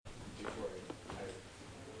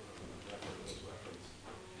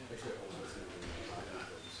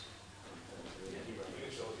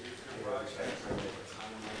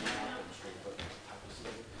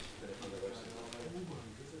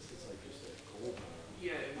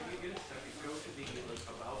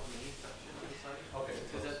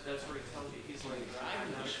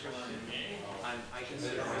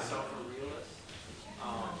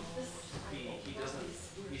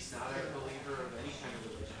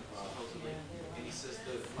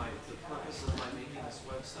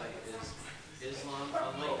website is Islam,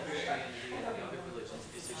 unlike Christianity and the other religions,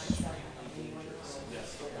 is extremely dangerous. And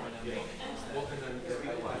that's the point I'm making. Well, and then Because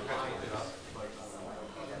people I are kind of lying. looked it up, like, a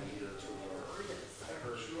year or two ago. I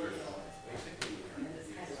heard basically people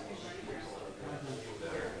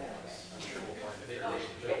that are, I'm sure we'll find it. Their average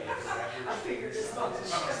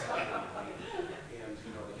and,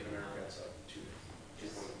 you know, like in America, it's up to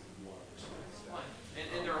 2.1%. And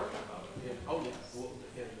they're open about it. Yeah. Oh, yeah. Well,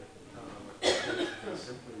 and, they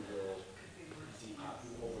simply will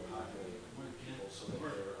overpopulate people so that there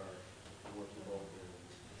are more people in.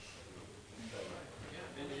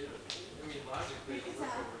 Yeah, and I mean, logically, it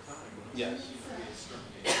works over time. Yes.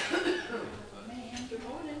 Good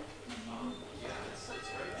morning. Yeah, it's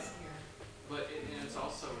right. But and it's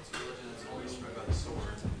also, it's a religion that's only spread by the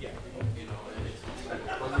sword. Yeah. You know, and it's people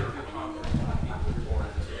born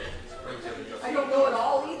into it. I don't know it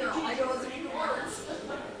all either. I know as a few words.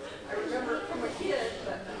 I remember it from a kid,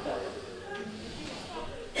 but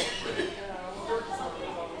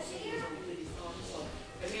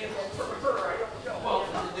a handful from her, I don't know. Well,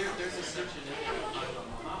 there's a section in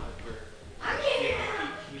Muhammad where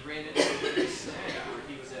he ran into a snag where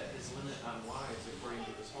he was at his limit on wives according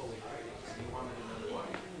to his holy writings, and he wanted another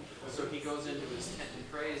wife. So he goes into his tent and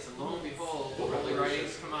prays, and lo and behold, the holy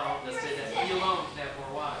writings come out that say that he alone can have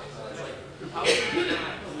more wives. And it's like, how can you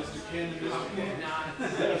not? How can you not?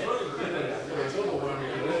 Like,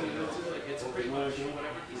 it's pretty much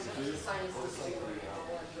whatever he says. Science is all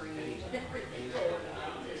dream.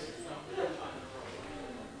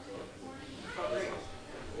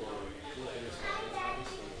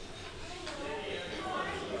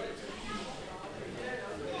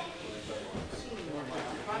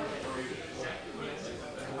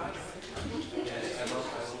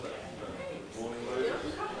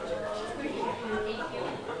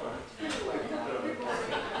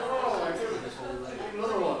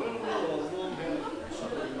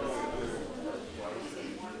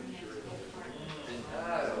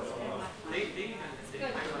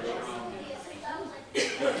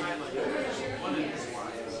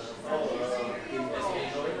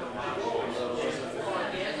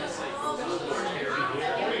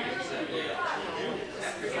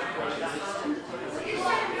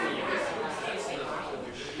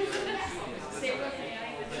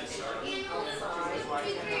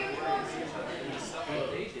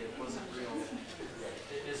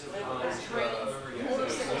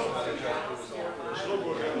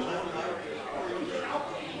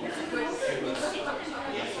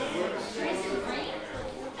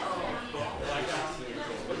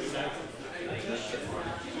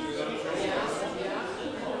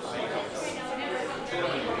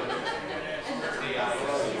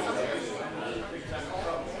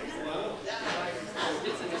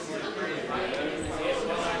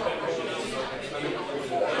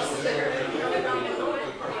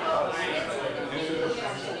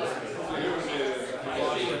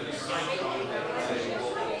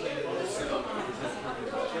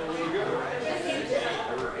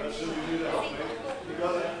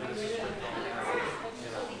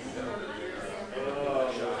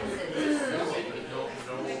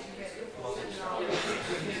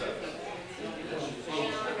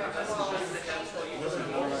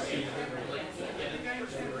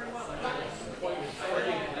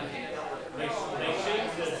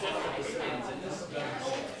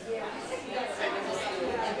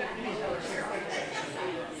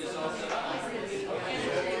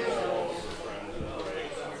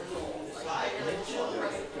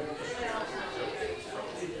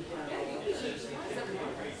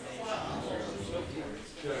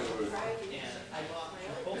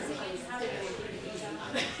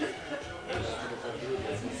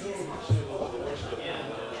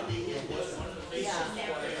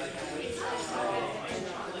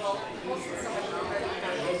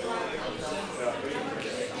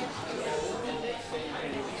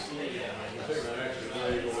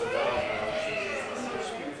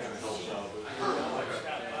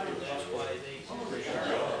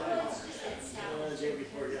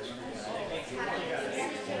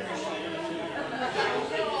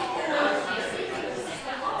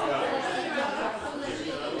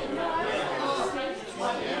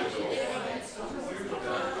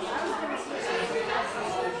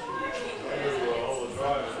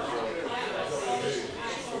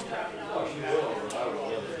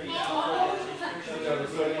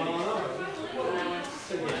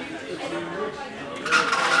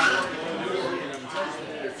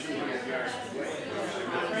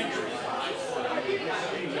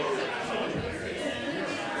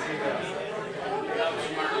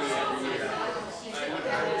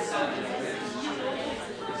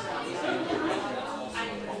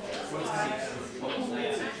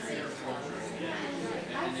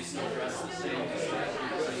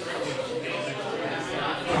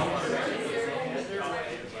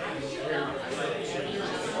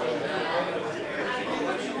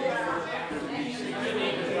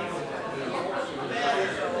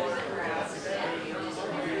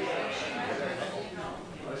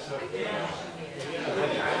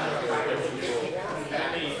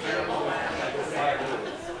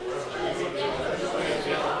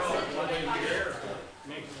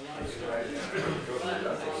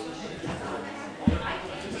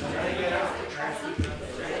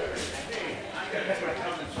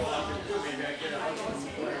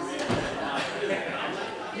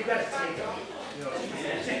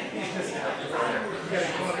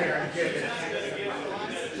 there and get it.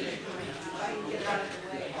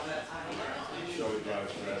 Show you guys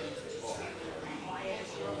that.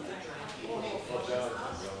 Watch out.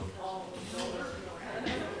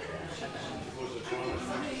 Was it fun?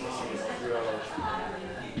 3 hours.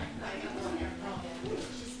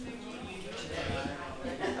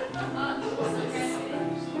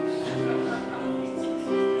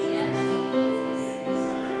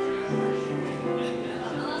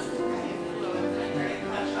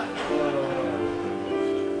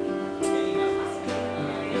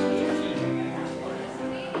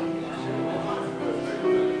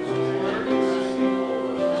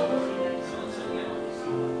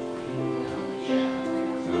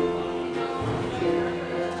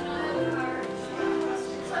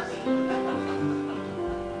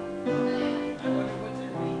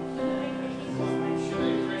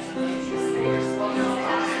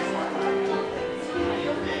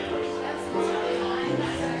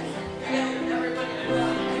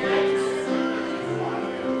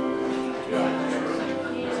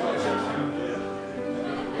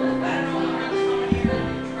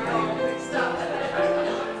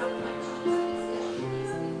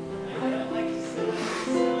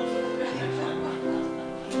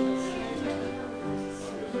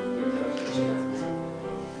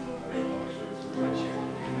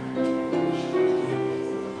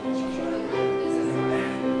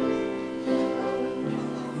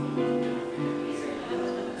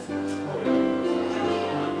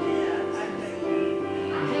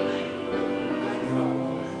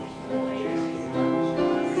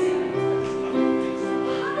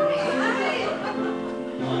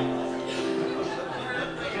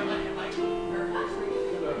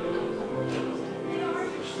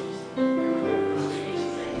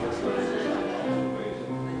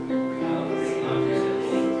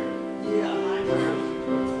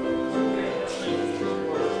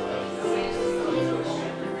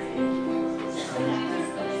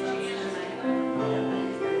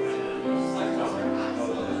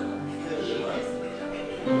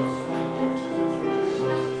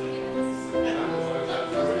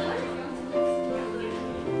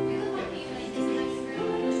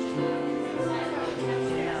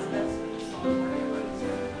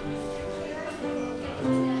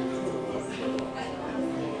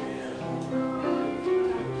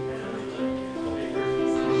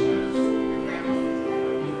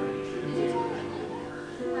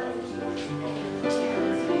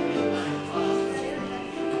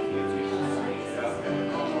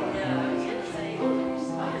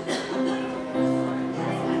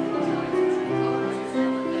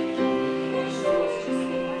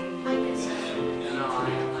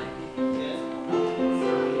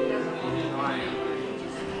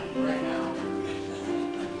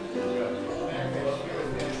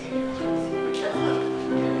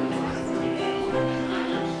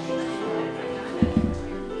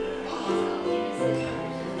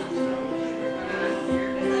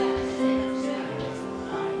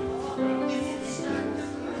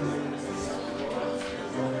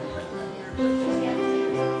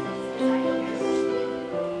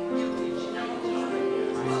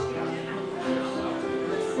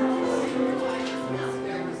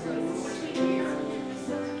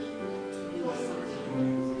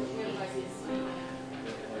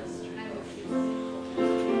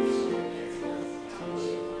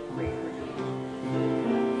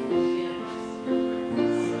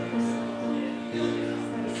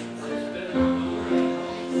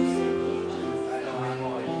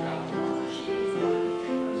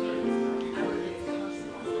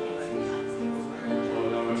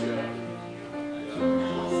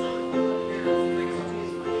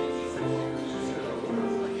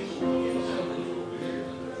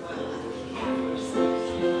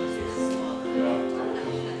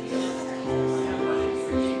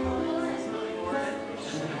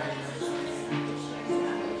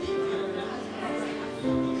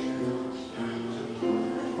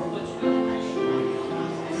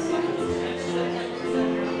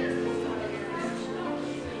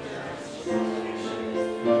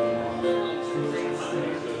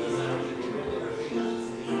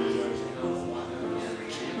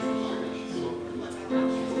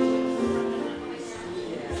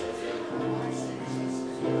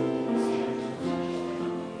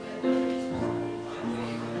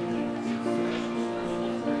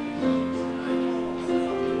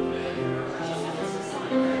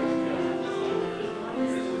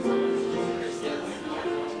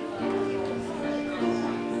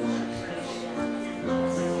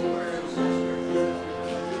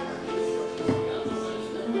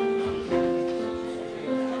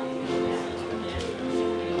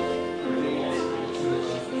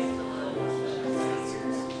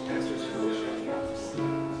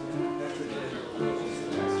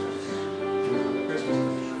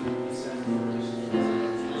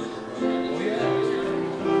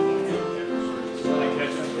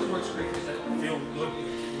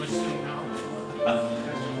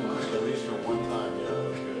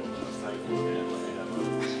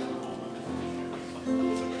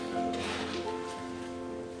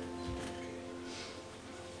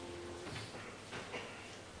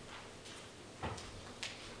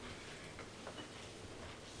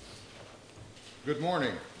 Good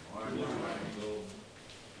morning. Let's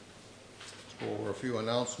go over a few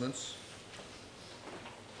announcements.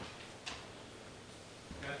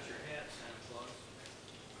 Got your hat, Santa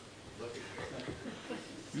Claus.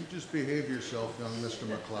 You just behave yourself, young Mr.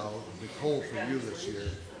 McLeod. It'll be cold for you this year.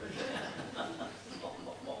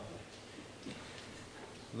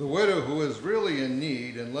 The widow who is really in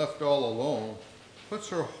need and left all alone puts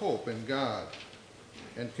her hope in God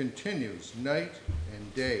and continues night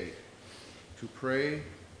and day to pray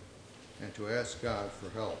and to ask God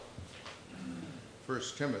for help. 1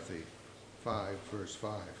 Timothy 5, verse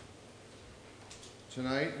 5.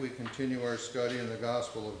 Tonight we continue our study in the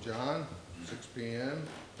Gospel of John, 6 p.m.,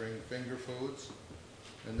 bring finger foods.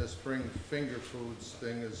 And this bring finger foods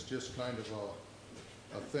thing is just kind of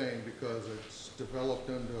a thing because it's developed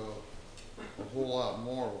into a whole lot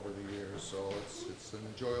more over the years. So it's an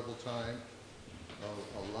enjoyable time.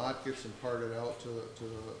 A lot gets imparted out to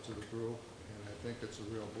the group, and I think it's a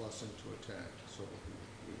real blessing to attend. So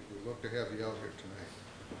we look to have you out here tonight.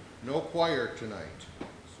 No choir tonight,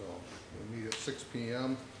 so we'll meet at 6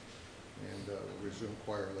 p.m. and we'll resume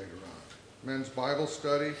choir later on. Men's Bible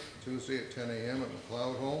study Tuesday at 10 a.m. at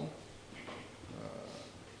McLeod Home.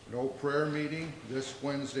 No prayer meeting this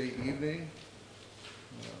Wednesday evening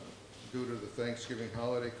due to the Thanksgiving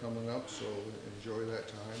holiday coming up, so enjoy that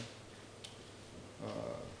time.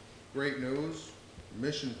 Great news,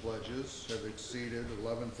 mission pledges have exceeded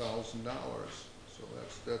 $11,000, so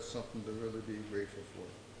that's something to really be grateful for.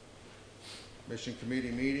 Mission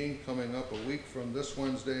committee meeting coming up a week from this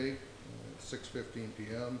Wednesday at 6:15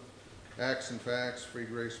 p.m. Acts and Facts, Free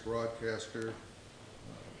Grace Broadcaster.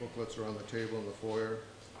 Booklets are on the table in the foyer.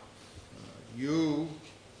 All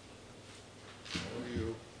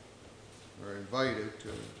you are invited to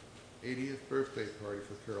the 80th birthday party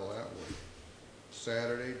for Carol Atwood,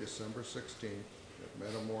 Saturday, December 16th at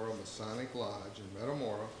Metamora Masonic Lodge in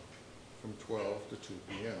Metamora from 12 to 2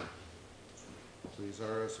 p.m. Please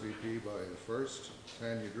RSVP by the 1st.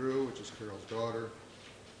 Tanya Drew, which is Carol's daughter.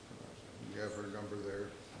 You have her number there.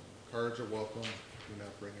 Cards are welcome. Do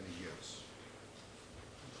not bring any gifts.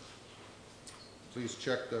 Please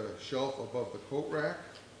check the shelf above the coat rack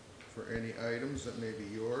for any items that may be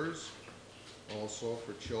yours. Also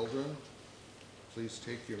for children, please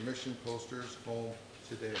take your mission posters home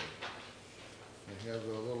today. I have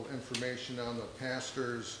a little information on the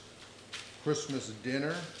pastor's Christmas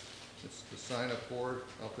dinner. It's the sign-up board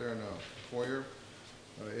out there in the foyer.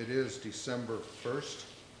 It is December 1st.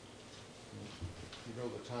 You know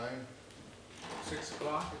the time? 6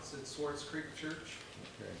 o'clock, it's at Swartz Creek Church.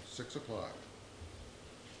 Okay, 6 o'clock.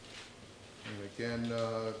 And again,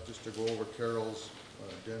 just to go over Carol's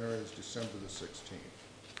dinner is December the 16th.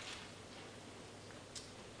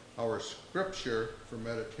 Our scripture for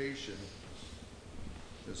meditation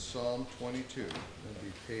is Psalm 22. That'll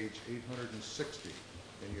be page 860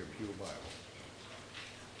 in your Pew Bible.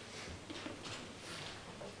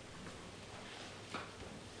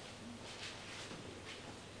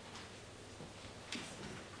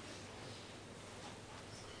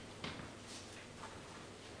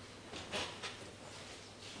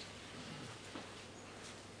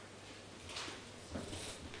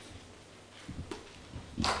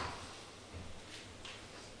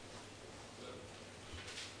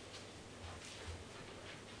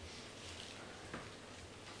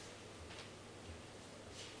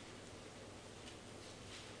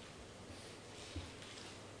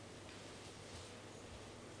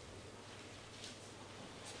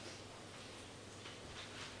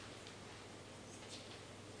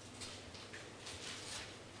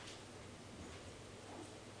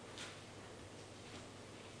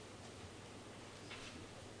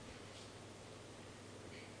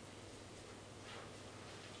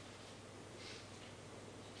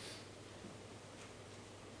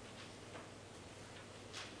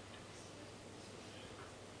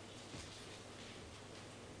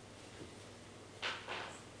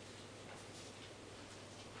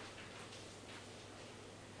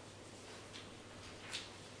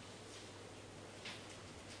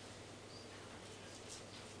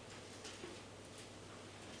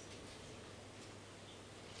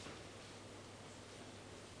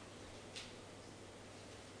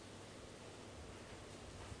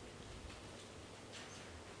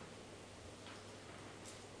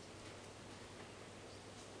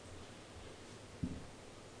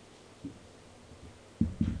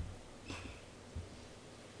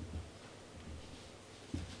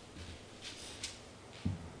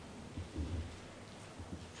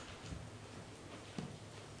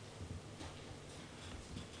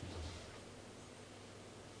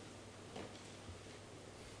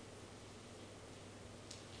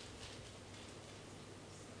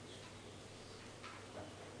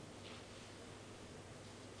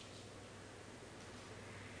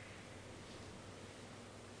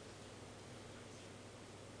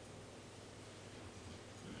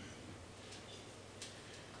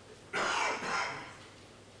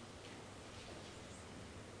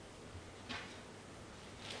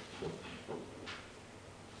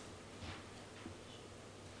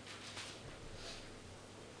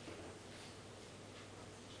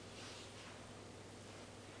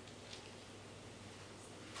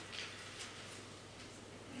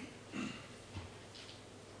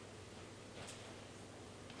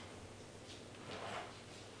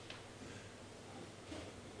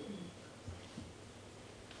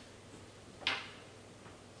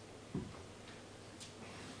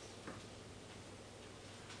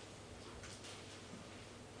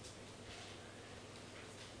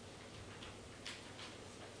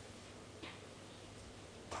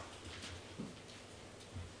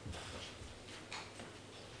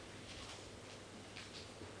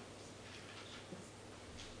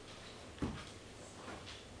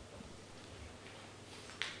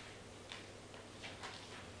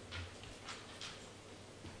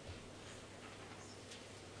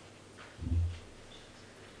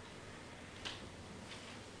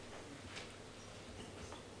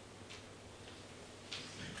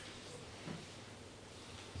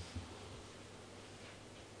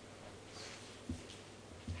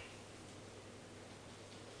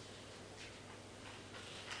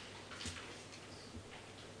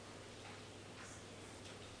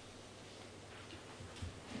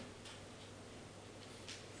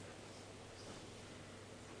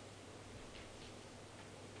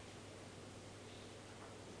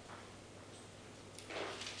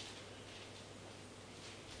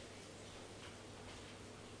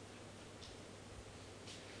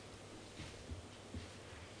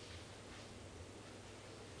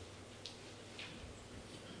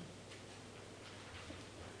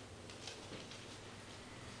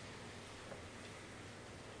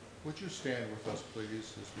 Would you stand with us,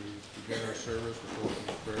 please, as we begin our service with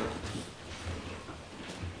opening prayer?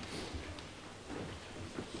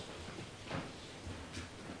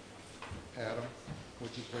 Adam,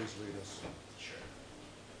 would you please lead us? Sure.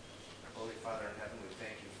 Holy Father in heaven, we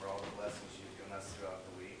thank you for all the blessings you've given us throughout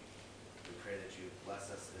the week. We pray that you bless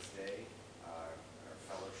us this day, our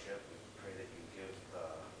fellowship. We pray that you give the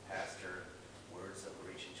pastor words that will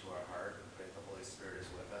reach into our heart. We pray that the Holy Spirit is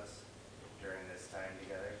with us during this time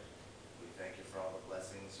together. We thank you for all the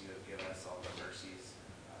blessings you have given us, all the mercies,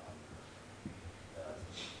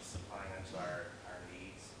 supplying unto our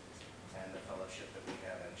needs, and the fellowship that we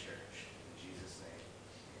have in church. In Jesus' name.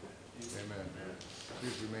 Amen.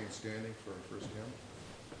 Please remain standing for our first hymn.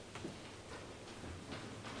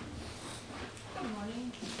 Good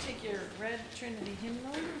morning. Take your red Trinity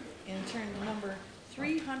hymnal and turn to number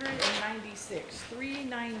 396,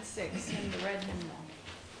 396 in the red hymnal.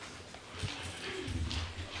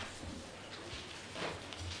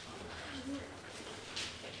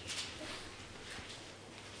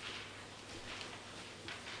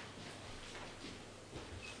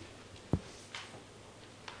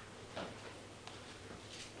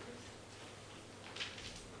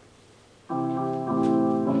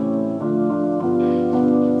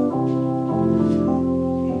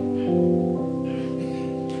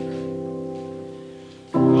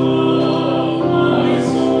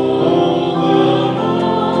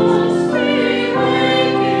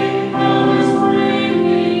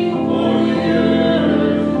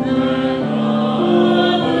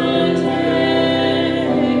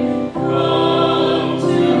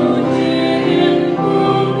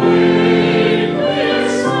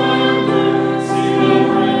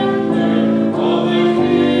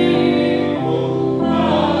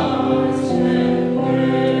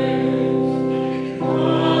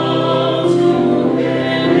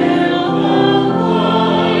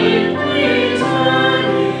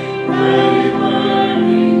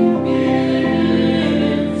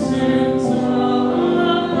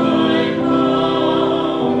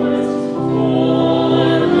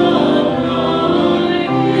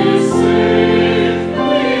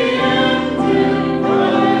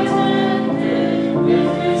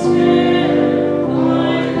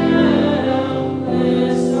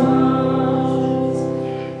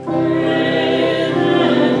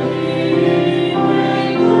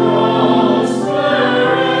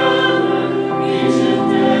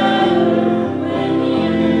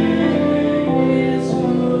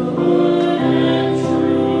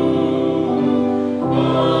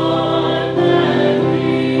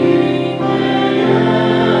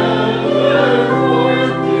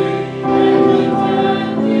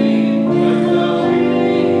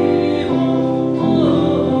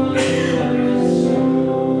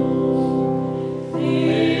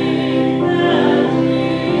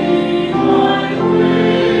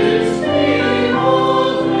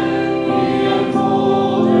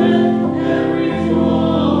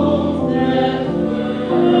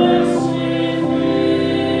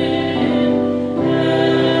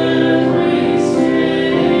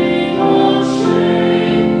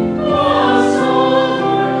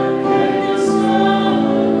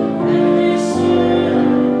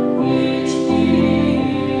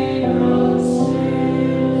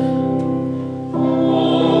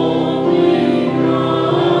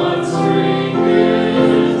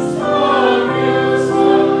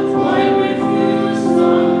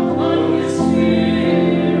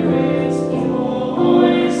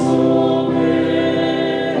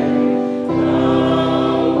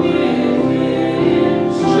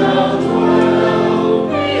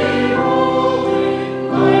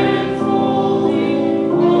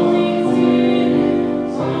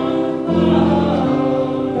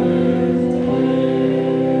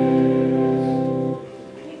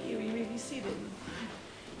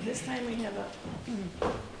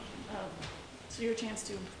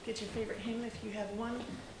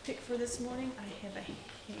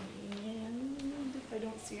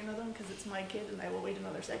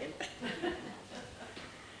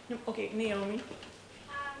 Okay, Naomi.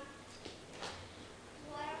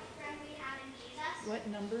 What a friend we have in Jesus. What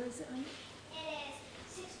number is it, honey? It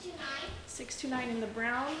is 629. 629 in the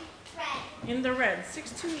brown? Red. In the red.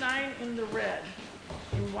 629 in the red.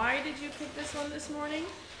 And why did you pick this one this morning?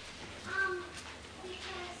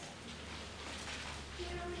 Because he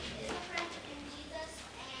really is a friend in Jesus,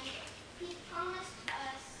 and he promised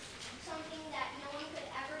us something that no one could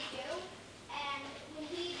ever do. And when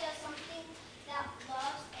he does something that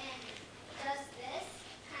loves and does this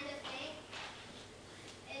kind of thing,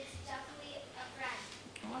 it's definitely a friend.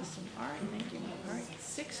 Awesome. All right, thank you. All right,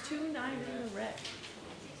 629 in the red.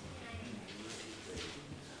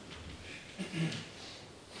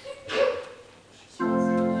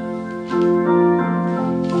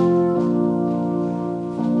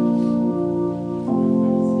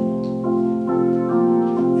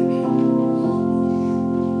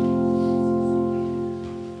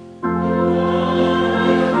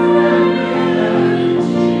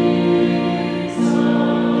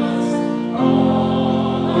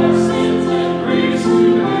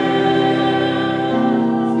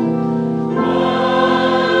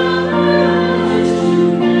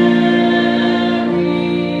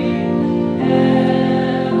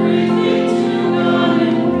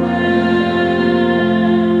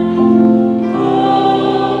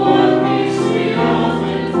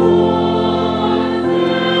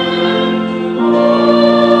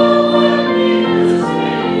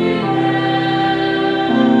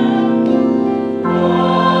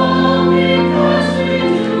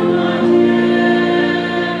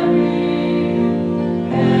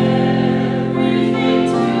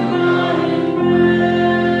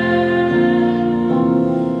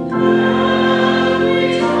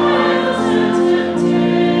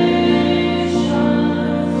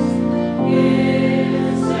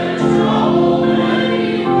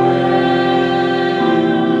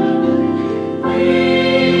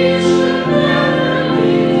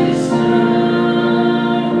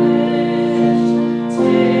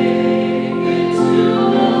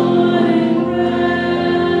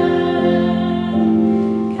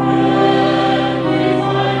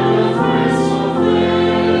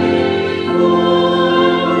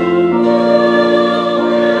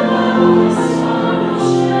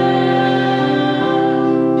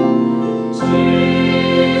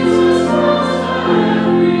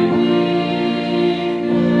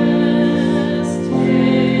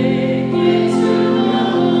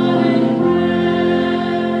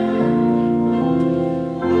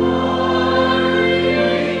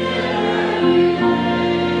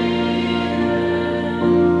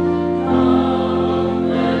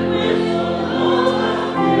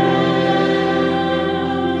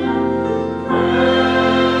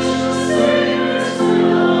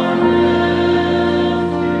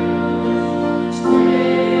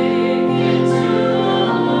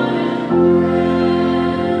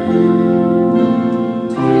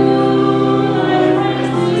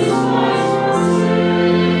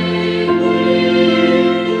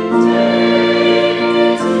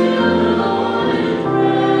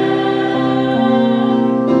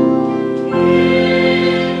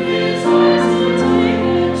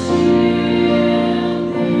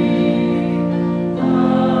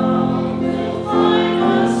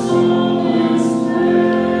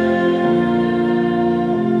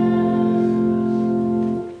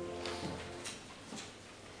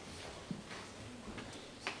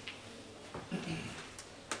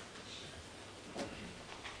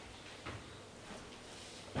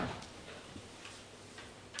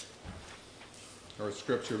 Our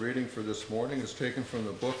scripture reading for this morning is taken from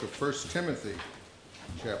the book of 1 Timothy,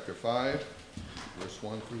 chapter 5, verse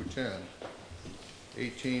 1 through 10,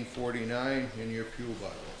 1849 in your pew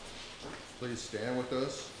Bible. Please stand with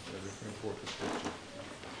us as we bring forth the scripture.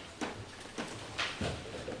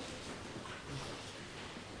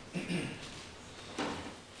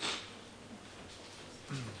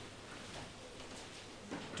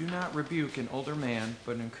 Do not rebuke an older man,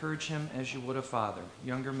 but encourage him as you would a father,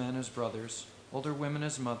 younger men as brothers, older women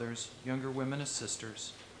as mothers, younger women as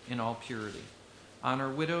sisters, in all purity. Honor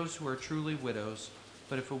widows who are truly widows,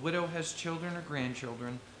 but if a widow has children or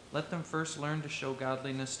grandchildren, let them first learn to show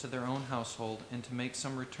godliness to their own household and to make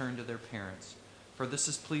some return to their parents, for this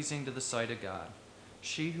is pleasing to the sight of God.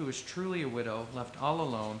 She who is truly a widow, left all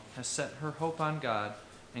alone, has set her hope on God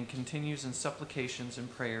and continues in supplications and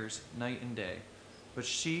prayers night and day. But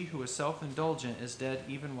she who is self-indulgent is dead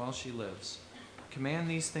even while she lives. Command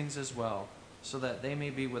these things as well, so that they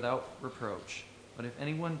may be without reproach. But if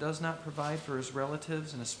anyone does not provide for his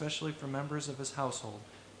relatives, and especially for members of his household,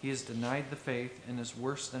 he has denied the faith and is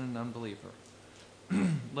worse than an unbeliever.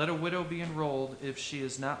 Let a widow be enrolled if she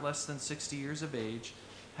is not less than 60 years of age,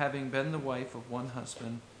 having been the wife of one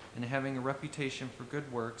husband, and having a reputation for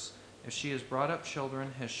good works, if she has brought up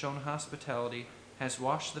children, has shown hospitality, has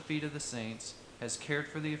washed the feet of the saints, has cared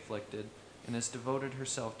for the afflicted, and has devoted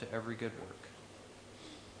herself to every good work.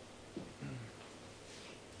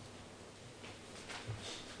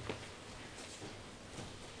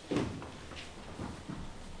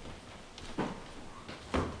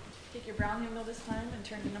 Take your brown hymnal this time and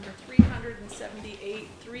turn to number 378,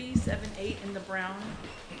 378 in the brown.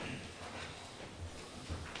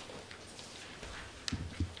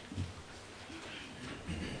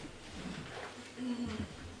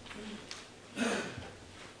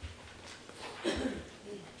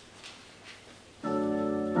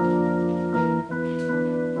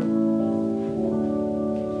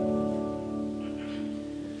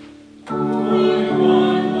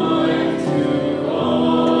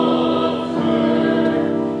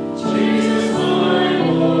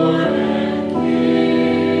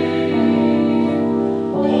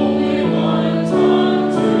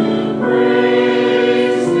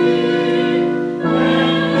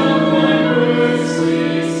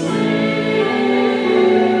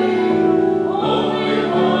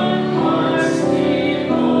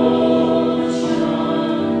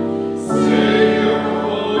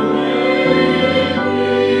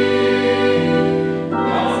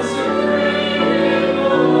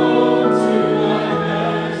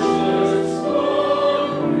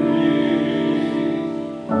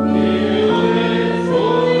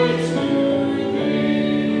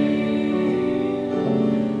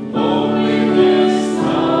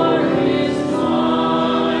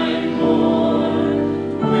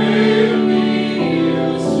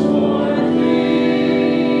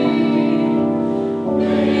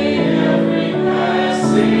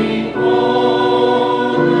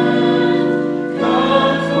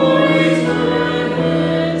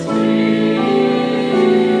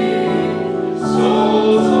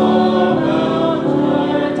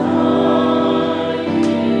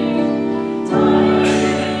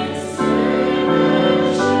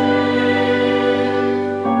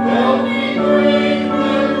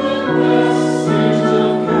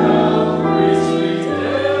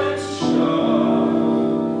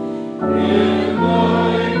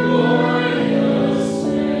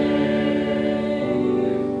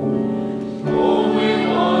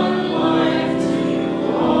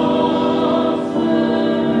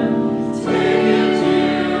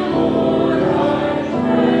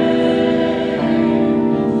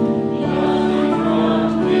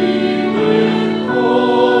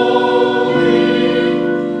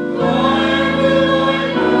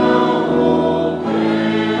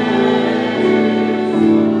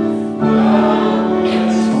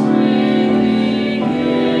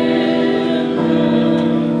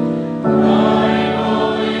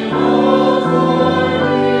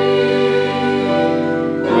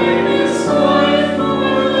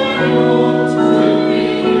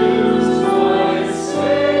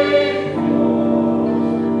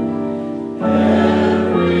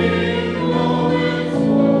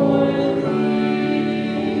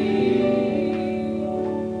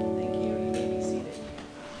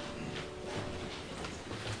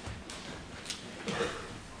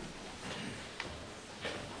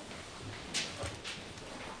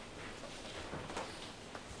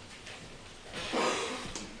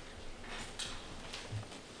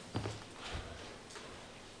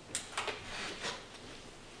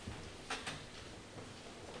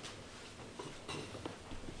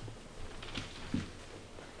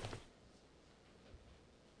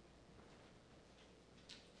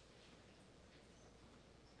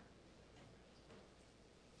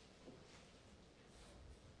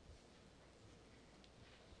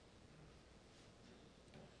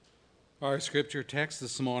 Our scripture text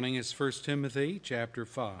this morning is 1 Timothy chapter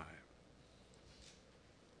 5.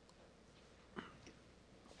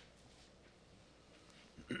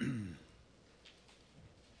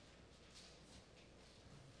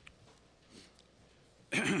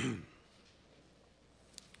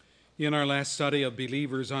 In our last study of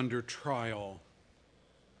believers under trial,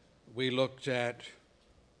 we looked at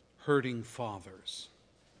hurting fathers.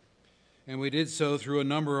 And we did so through a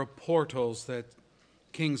number of portals that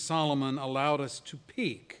King Solomon allowed us to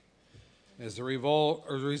peek as a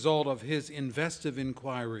result of his investive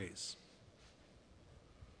inquiries.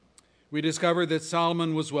 We discovered that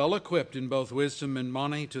Solomon was well equipped in both wisdom and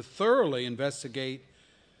money to thoroughly investigate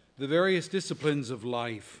the various disciplines of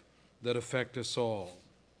life that affect us all.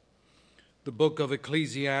 The book of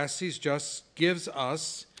Ecclesiastes just gives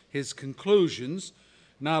us his conclusions,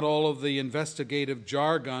 not all of the investigative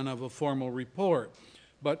jargon of a formal report.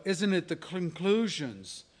 But isn't it the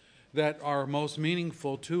conclusions that are most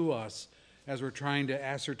meaningful to us as we're trying to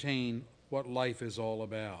ascertain what life is all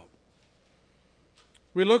about?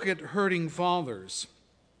 We look at hurting fathers.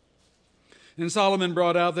 And Solomon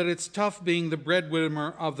brought out that it's tough being the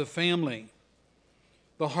breadwinner of the family.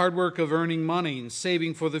 The hard work of earning money and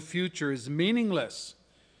saving for the future is meaningless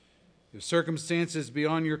if circumstances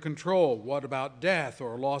beyond your control, what about death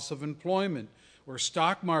or loss of employment, or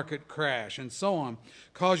stock market crash, and so on,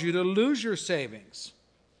 cause you to lose your savings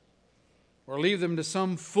or leave them to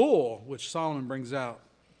some fool, which Solomon brings out,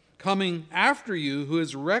 coming after you who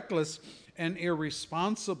is reckless and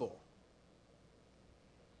irresponsible.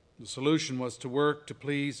 The solution was to work to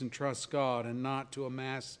please and trust God and not to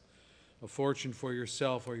amass a fortune for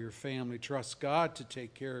yourself or your family. Trust God to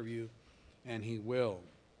take care of you, and He will.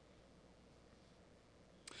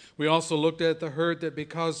 We also looked at the hurt that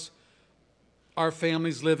because our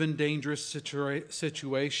families live in dangerous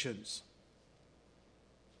situations,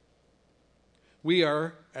 we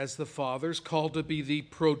are, as the fathers, called to be the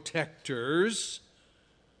protectors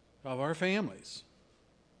of our families.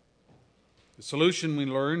 The solution we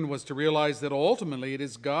learned was to realize that ultimately it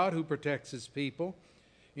is God who protects his people.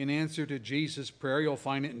 In answer to Jesus' prayer, you'll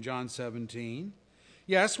find it in John 17.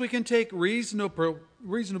 Yes, we can take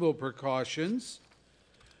reasonable precautions,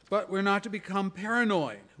 but we're not to become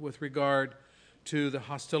paranoid with regard to the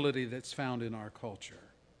hostility that's found in our culture.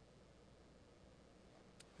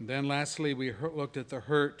 And then lastly, we looked at the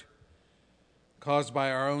hurt caused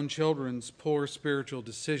by our own children's poor spiritual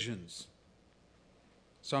decisions.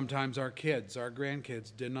 Sometimes our kids, our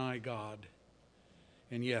grandkids, deny God.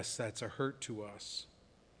 And yes, that's a hurt to us.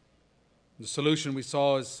 The solution we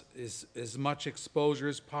saw is as much exposure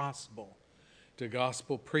as possible to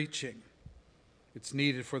gospel preaching. It's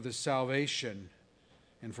needed for the salvation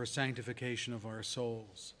and for sanctification of our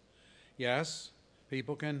souls. Yes,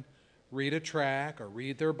 people can read a tract or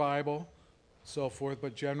read their Bible, so forth,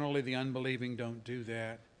 but generally the unbelieving don't do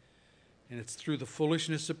that. And it's through the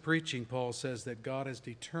foolishness of preaching, Paul says, that God is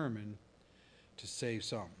determined to save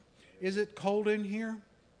some. Is it cold in here?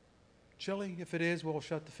 Chilly? If it is, we'll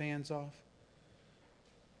shut the fans off.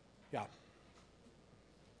 Yeah.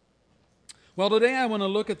 Well, today I want to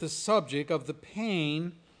look at the subject of the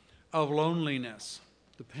pain of loneliness.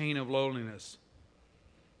 The pain of loneliness.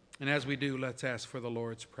 And as we do, let's ask for the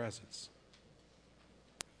Lord's presence.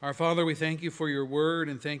 Our Father, we thank you for your word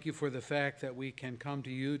and thank you for the fact that we can come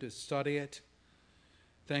to you to study it.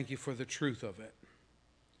 Thank you for the truth of it.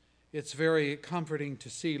 It's very comforting to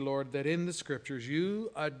see, Lord, that in the Scriptures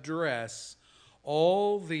you address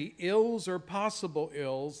all the ills or possible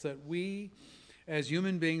ills that we as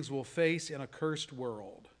human beings will face in a cursed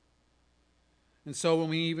world. And so when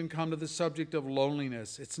we even come to the subject of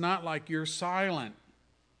loneliness, it's not like you're silent.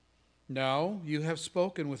 No, you have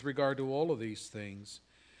spoken with regard to all of these things.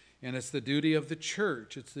 And it's the duty of the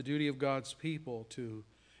church, it's the duty of God's people to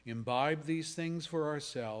imbibe these things for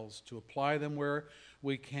ourselves, to apply them where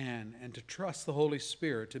we can, and to trust the Holy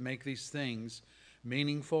Spirit to make these things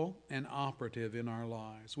meaningful and operative in our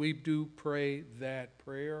lives. We do pray that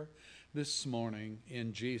prayer this morning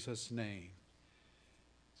in Jesus' name.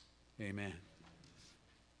 Amen.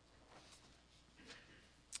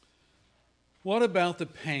 What about the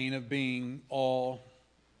pain of being all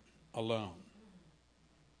alone?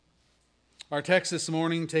 Our text this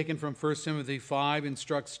morning, taken from 1 Timothy 5,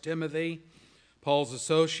 instructs Timothy, Paul's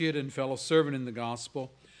associate and fellow servant in the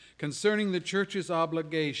gospel, concerning the church's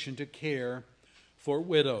obligation to care for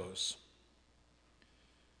widows.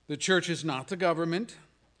 The church is not the government,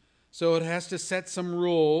 so it has to set some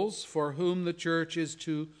rules for whom the church is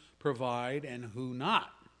to provide and who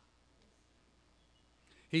not.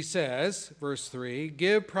 He says, verse 3,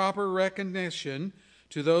 give proper recognition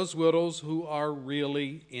to those widows who are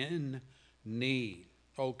really in need.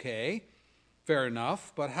 Okay, fair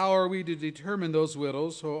enough, but how are we to determine those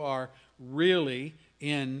widows who are really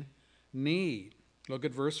in need? Look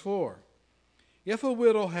at verse 4. If a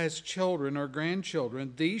widow has children or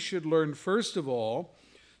grandchildren, these should learn first of all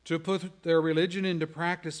to put their religion into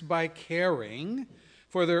practice by caring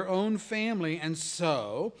for their own family and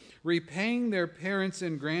so repaying their parents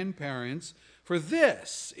and grandparents, for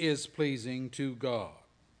this is pleasing to God.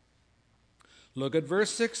 Look at verse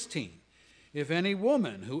 16. If any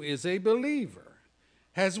woman who is a believer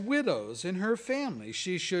has widows in her family,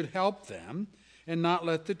 she should help them and not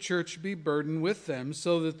let the church be burdened with them,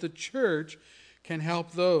 so that the church can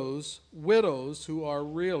help those widows who are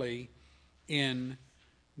really in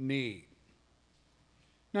need.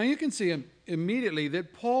 Now you can see immediately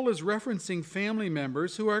that Paul is referencing family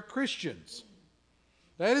members who are Christians.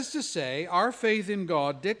 That is to say, our faith in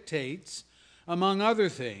God dictates, among other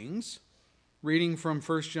things, reading from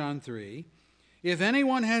 1 John 3, if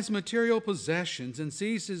anyone has material possessions and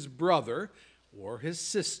sees his brother or his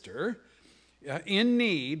sister in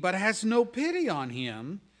need, but has no pity on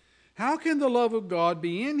him, how can the love of God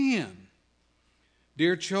be in him?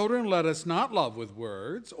 Dear children, let us not love with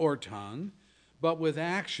words or tongue, but with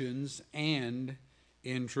actions and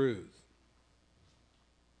in truth.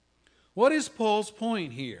 What is Paul's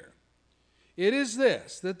point here? It is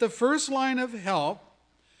this, that the first line of help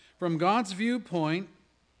from God's viewpoint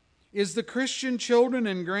is the Christian children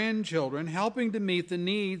and grandchildren helping to meet the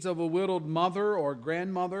needs of a widowed mother or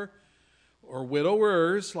grandmother or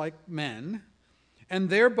widowers like men, and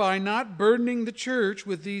thereby not burdening the church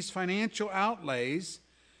with these financial outlays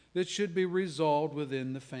that should be resolved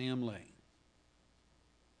within the family.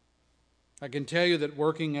 I can tell you that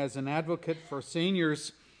working as an advocate for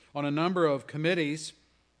seniors on a number of committees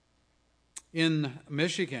in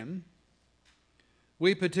Michigan.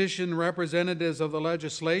 We petitioned representatives of the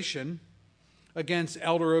legislation against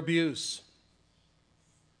elder abuse.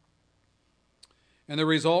 And the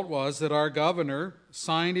result was that our governor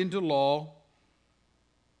signed into law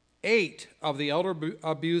 8 of the elder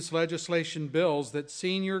abuse legislation bills that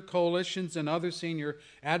senior coalitions and other senior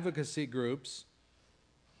advocacy groups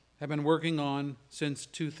have been working on since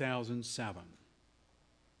 2007.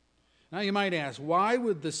 Now you might ask, why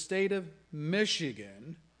would the state of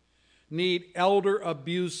Michigan need elder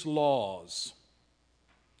abuse laws?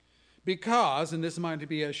 Because, and this might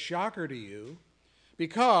be a shocker to you,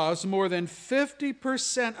 because more than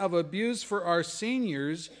 50% of abuse for our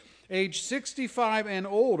seniors age 65 and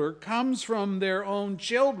older comes from their own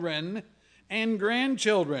children and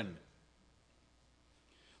grandchildren.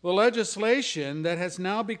 The legislation that has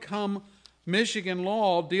now become Michigan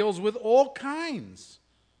law deals with all kinds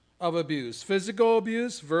of abuse: physical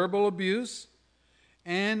abuse, verbal abuse,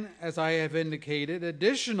 and, as I have indicated,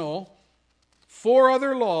 additional 4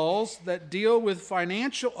 other laws that deal with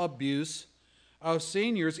financial abuse of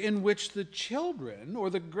seniors, in which the children or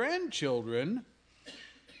the grandchildren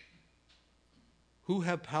who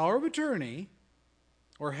have power of attorney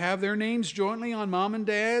or have their names jointly on mom and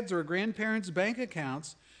dad's or grandparents' bank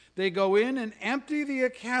accounts, they go in and empty the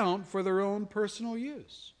account for their own personal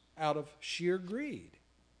use out of sheer greed.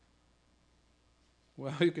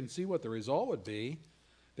 Well, you can see what the result would be.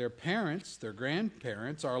 Their parents, their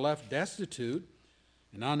grandparents, are left destitute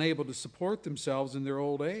and unable to support themselves in their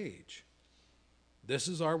old age. This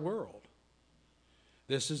is our world.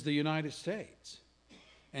 This is the United States.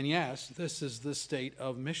 And yes, this is the state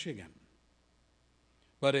of Michigan.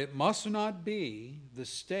 But it must not be the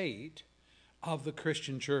state of the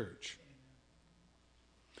Christian church.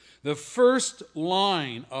 The first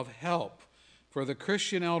line of help for the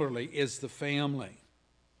Christian elderly is the family.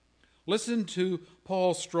 Listen to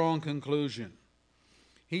Paul's strong conclusion.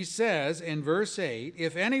 He says in verse 8,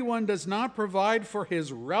 if anyone does not provide for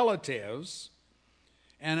his relatives,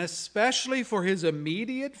 and especially for his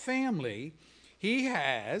immediate family, he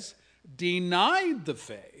has denied the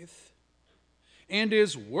faith and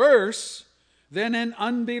is worse than an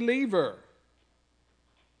unbeliever.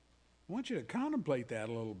 I want you to contemplate that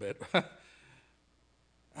a little bit.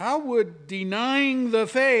 How would denying the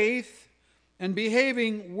faith and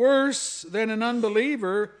behaving worse than an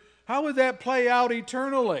unbeliever, how would that play out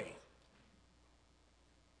eternally?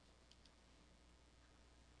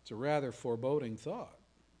 It's a rather foreboding thought.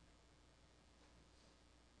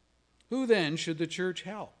 Who then should the church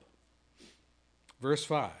help? Verse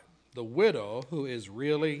 5, the widow who is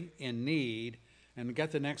really in need, and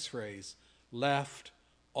get the next phrase, left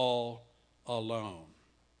all alone.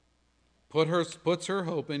 Puts her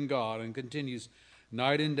hope in God and continues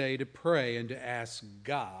night and day to pray and to ask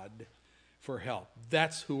God for help.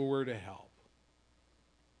 That's who we're to help.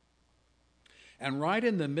 And right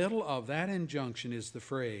in the middle of that injunction is the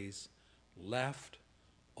phrase, left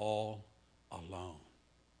all alone.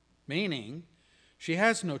 Meaning, she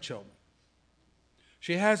has no children.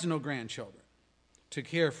 She has no grandchildren to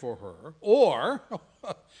care for her.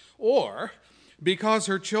 Or because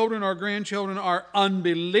her children or grandchildren are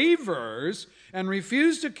unbelievers and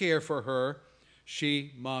refuse to care for her,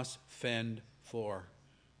 she must fend for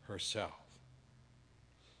herself.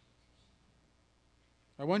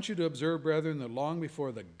 I want you to observe, brethren, that long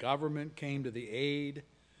before the government came to the aid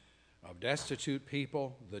of destitute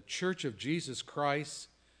people, the Church of Jesus Christ,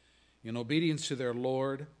 in obedience to their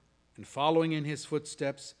Lord and following in his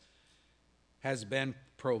footsteps, has been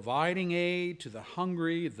providing aid to the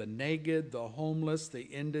hungry, the naked, the homeless, the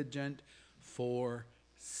indigent for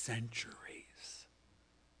centuries.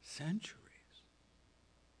 Centuries.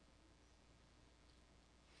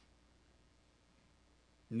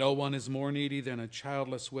 No one is more needy than a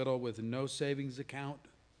childless widow with no savings account,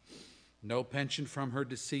 no pension from her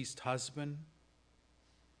deceased husband.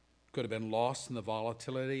 Could have been lost in the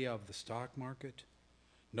volatility of the stock market.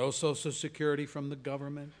 No Social Security from the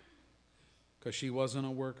government because she wasn't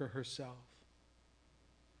a worker herself.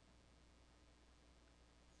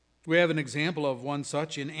 We have an example of one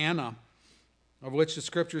such in Anna, of which the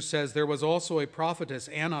scripture says, there was also a prophetess,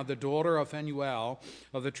 Anna, the daughter of Phanuel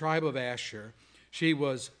of the tribe of Asher. She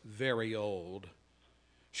was very old.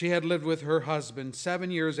 She had lived with her husband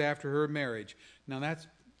 7 years after her marriage. Now that's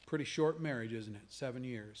pretty short marriage, isn't it? 7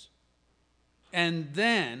 years. And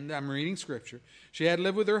then, I'm reading scripture, she had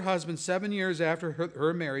lived with her husband 7 years after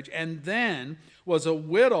her marriage, and then was a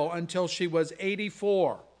widow until she was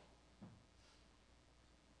 84.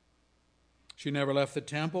 She never left the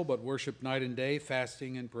temple, but worshiped night and day,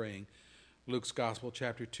 fasting and praying. Luke's Gospel,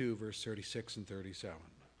 chapter 2, verse 36 and 37.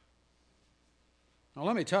 Now,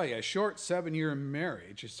 let me tell you, a short 7-year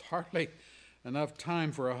marriage is hardly enough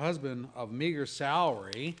time for a husband of meager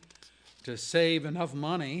salary to save enough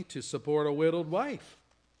money to support a widowed wife.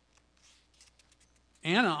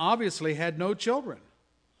 Anna obviously had no children,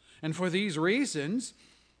 and for these reasons,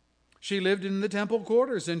 she lived in the temple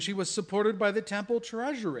quarters and she was supported by the temple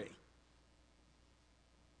treasury.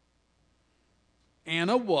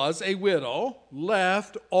 Anna was a widow,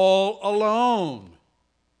 left all alone,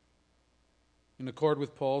 in accord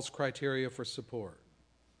with Paul's criteria for support.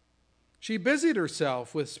 She busied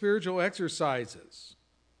herself with spiritual exercises.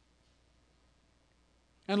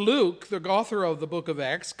 And Luke, the author of the book of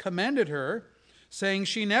Acts, commended her, saying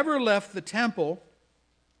she never left the temple,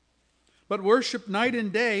 but worshiped night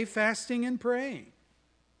and day, fasting and praying.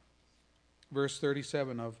 Verse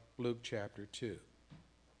 37 of Luke chapter 2.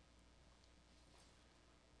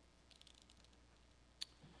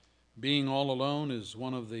 Being all alone is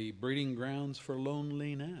one of the breeding grounds for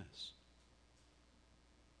loneliness.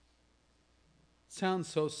 It sounds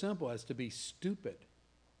so simple as to be stupid.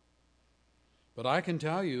 But I can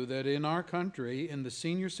tell you that in our country, in the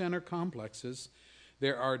senior center complexes,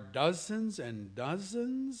 there are dozens and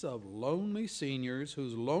dozens of lonely seniors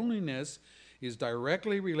whose loneliness is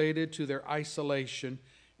directly related to their isolation,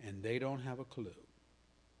 and they don't have a clue.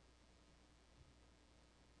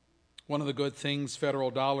 One of the good things federal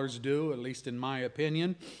dollars do, at least in my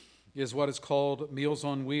opinion, is what is called Meals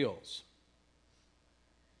on Wheels.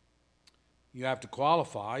 You have to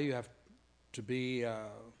qualify. You have to be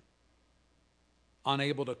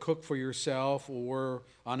unable to cook for yourself, or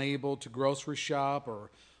unable to grocery shop,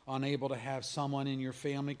 or unable to have someone in your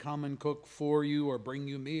family come and cook for you or bring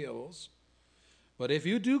you meals. But if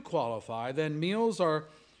you do qualify, then meals are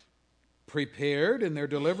prepared and they're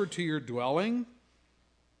delivered to your dwelling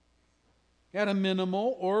at a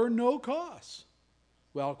minimal or no cost.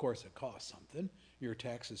 Well, of course, it costs something. Your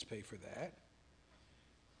taxes pay for that.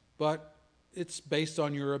 But it's based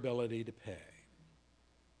on your ability to pay.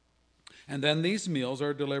 And then these meals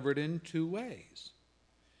are delivered in two ways.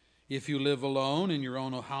 If you live alone in your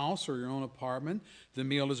own house or your own apartment, the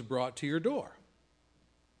meal is brought to your door.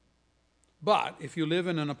 But if you live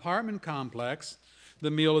in an apartment complex,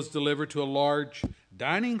 the meal is delivered to a large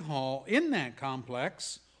dining hall in that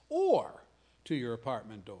complex or to your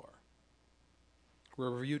apartment door.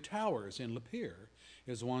 Riverview Towers in Lapeer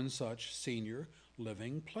is one such senior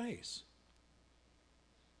living place.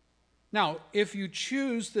 Now, if you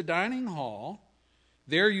choose the dining hall,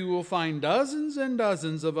 there you will find dozens and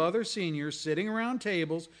dozens of other seniors sitting around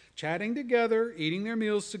tables, chatting together, eating their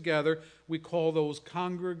meals together. We call those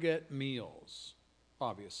congregate meals,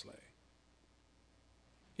 obviously.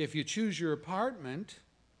 If you choose your apartment,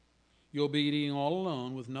 you'll be eating all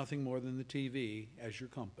alone with nothing more than the TV as your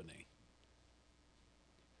company.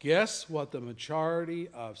 Guess what the majority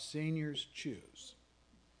of seniors choose?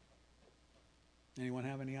 Anyone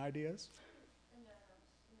have any ideas? In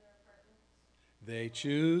their apartments. They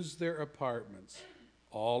choose their apartments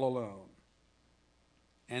all alone.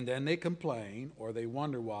 And then they complain or they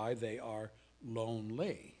wonder why they are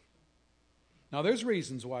lonely. Now, there's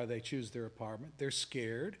reasons why they choose their apartment. They're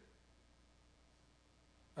scared.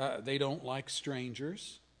 They don't like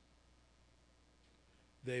strangers.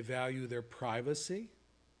 They value their privacy.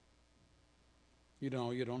 You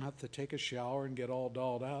know, you don't have to take a shower and get all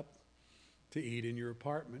dolled up to eat in your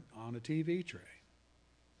apartment on a TV tray.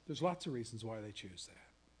 There's lots of reasons why they choose that.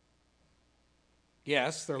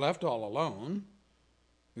 Yes, they're left all alone.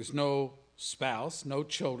 There's no spouse, no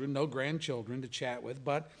children, no grandchildren to chat with,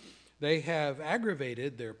 but they have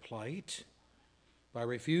aggravated their plight by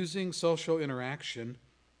refusing social interaction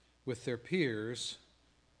with their peers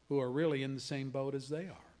who are really in the same boat as they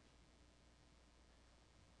are.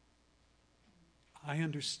 I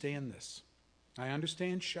understand this. I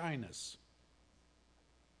understand shyness.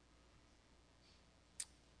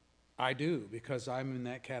 I do, because I'm in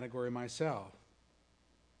that category myself.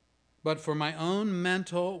 But for my own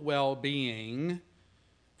mental well-being,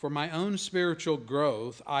 for my own spiritual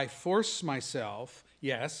growth, I force myself,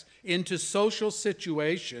 yes, into social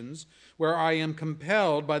situations where I am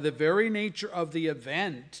compelled by the very nature of the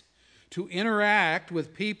event to interact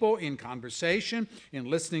with people in conversation, in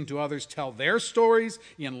listening to others tell their stories,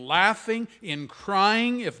 in laughing, in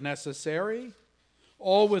crying if necessary,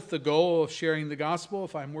 all with the goal of sharing the gospel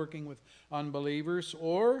if I'm working with unbelievers,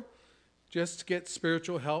 or just to get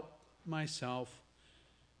spiritual help myself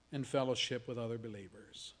and fellowship with other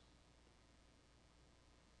believers.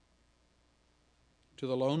 To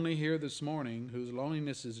the lonely here this morning, whose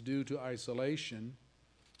loneliness is due to isolation,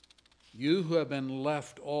 You who have been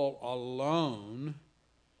left all alone,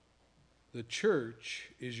 the church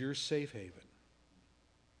is your safe haven.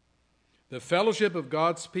 The fellowship of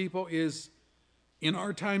God's people is in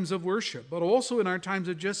our times of worship, but also in our times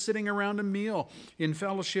of just sitting around a meal in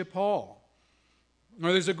fellowship hall.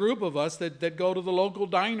 Or there's a group of us that go to the local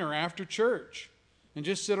diner after church and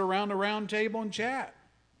just sit around a round table and chat.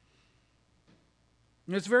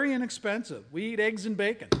 And it's very inexpensive. We eat eggs and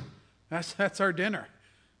bacon. That's our dinner.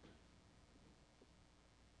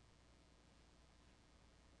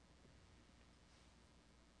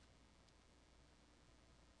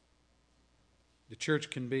 The church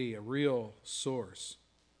can be a real source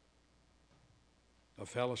of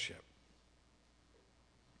fellowship.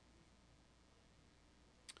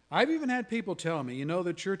 I've even had people tell me,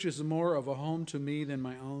 the church is more of a home to me than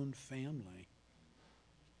my own family.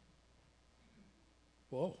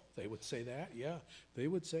 Whoa, they would say that? Yeah, they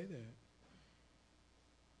would say that.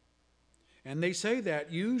 And they say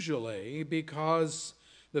that usually because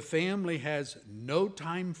the family has no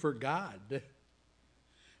time for God,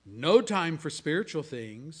 no time for spiritual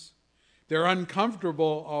things. They're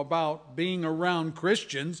uncomfortable about being around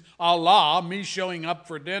Christians, a la me showing up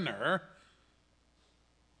for dinner.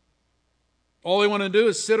 All they want to do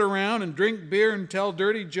is sit around and drink beer and tell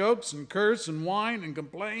dirty jokes and curse and whine and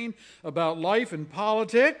complain about life and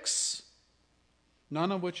politics,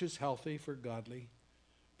 none of which is healthy for godly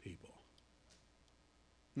people.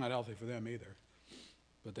 Not healthy for them either,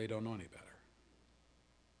 but they don't know any better.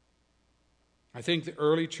 I think the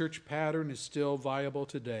early church pattern is still viable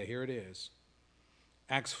today. Here it is.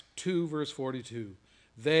 Acts 2, verse 42.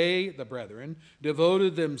 They, the brethren,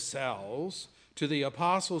 devoted themselves to the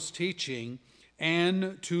apostles' teaching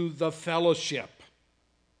and to the fellowship,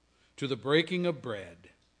 to the breaking of bread,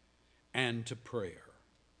 and to prayer.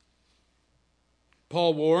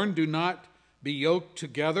 Paul warned, do not be yoked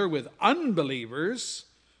together with unbelievers,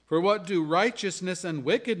 for what do righteousness and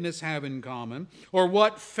wickedness have in common? Or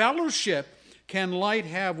what fellowship can light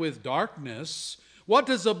have with darkness? What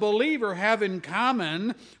does a believer have in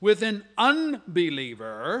common with an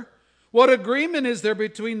unbeliever? What agreement is there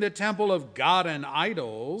between the temple of God and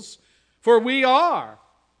idols? For we are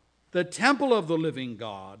the temple of the living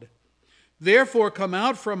God. Therefore come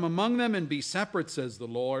out from among them and be separate, says the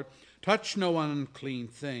Lord. Touch no unclean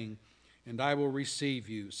thing, and I will receive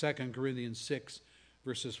you. 2 Corinthians 6,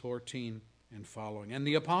 verses 14 and following. And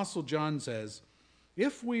the Apostle John says,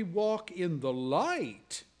 if we walk in the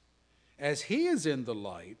light, as he is in the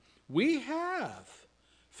light, we have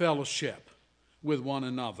fellowship with one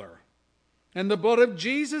another. And the blood of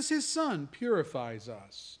Jesus, his Son, purifies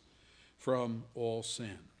us from all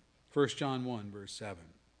sin. 1 John 1, verse 7.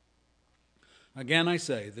 Again, I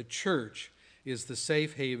say, the church is the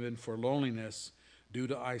safe haven for loneliness due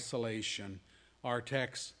to isolation. Our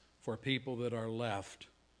text for people that are left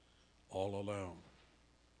all alone.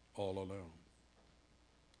 All alone.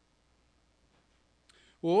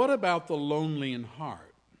 Well, what about the lonely in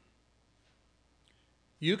heart?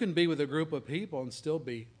 You can be with a group of people and still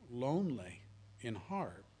be lonely in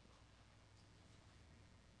heart.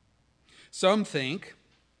 Some think,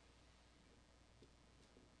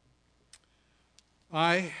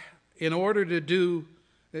 in order to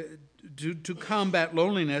combat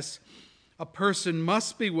loneliness, a person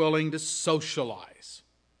must be willing to socialize.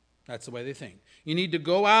 That's the way they think. You need to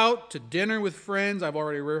go out to dinner with friends. I've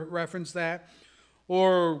already referenced that.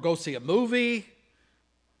 Or go see a movie.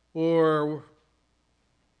 Or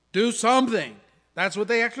do something. That's what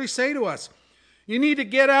they actually say to us. You need to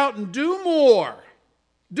get out and do more.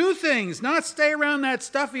 Do things, not stay around that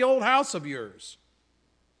stuffy old house of yours.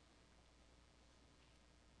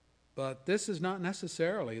 But this is not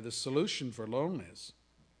necessarily the solution for loneliness.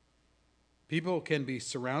 People can be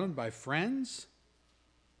surrounded by friends,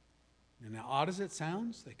 and as odd as it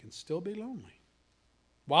sounds, they can still be lonely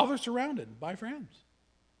while they're surrounded by friends.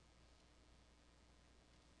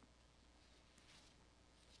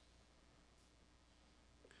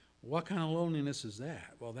 What kind of loneliness is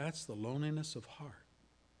that? Well, that's the loneliness of heart.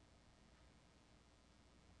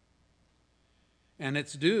 And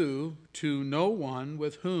it's due to no one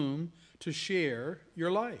with whom to share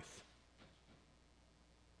your life.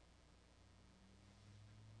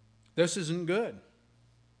 This isn't good.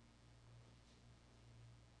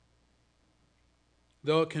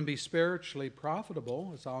 Though it can be spiritually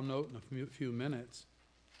profitable, as I'll note in a few minutes.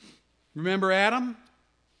 Remember Adam?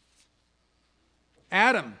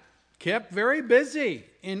 Adam kept very busy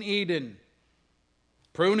in Eden.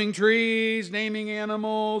 Pruning trees, naming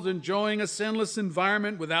animals, enjoying a sinless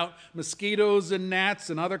environment without mosquitoes and gnats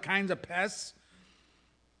and other kinds of pests.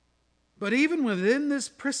 But even within this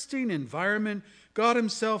pristine environment, God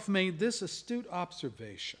himself made this astute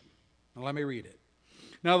observation. Now let me read it.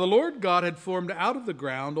 Now the Lord God had formed out of the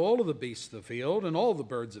ground all of the beasts of the field and all the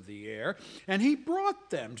birds of the air, and he brought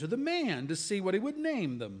them to the man to see what he would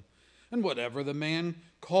name them. And whatever the man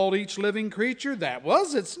called each living creature, that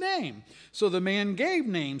was its name. So the man gave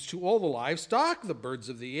names to all the livestock, the birds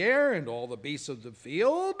of the air, and all the beasts of the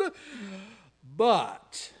field.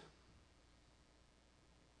 But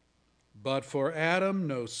for Adam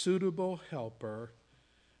no suitable helper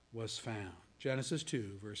was found. Genesis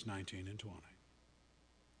 2, verse 19 and 20.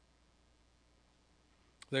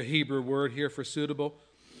 The Hebrew word here for suitable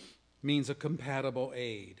means a compatible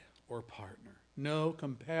aid or partner. No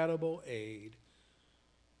compatible aid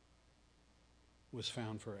was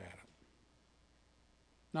found for Adam.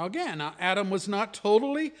 Now again, Adam was not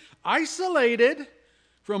totally isolated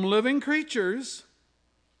from living creatures.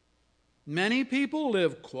 Many people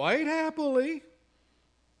live quite happily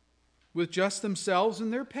with just themselves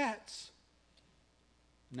and their pets.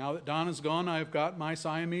 Now that Donna's gone, I've got my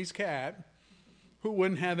Siamese cat who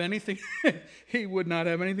wouldn't have anything, he would not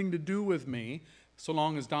have anything to do with me so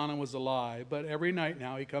long as Donna was alive. But every night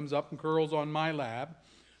now he comes up and curls on my lap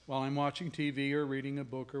while I'm watching TV or reading a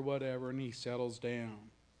book or whatever, and he settles down.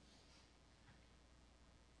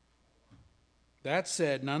 That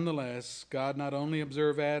said, nonetheless, God not only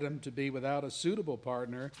observed Adam to be without a suitable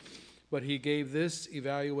partner, but he gave this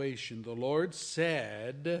evaluation. The Lord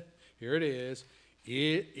said, here it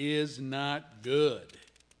is not good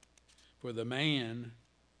for the man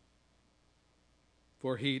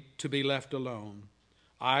for he to be left alone.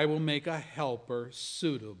 I will make a helper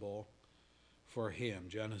suitable for him.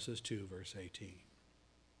 Genesis 2, verse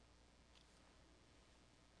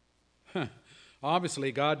 18.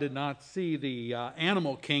 Obviously, God did not see the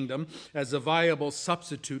animal kingdom as a viable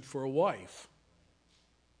substitute for a wife.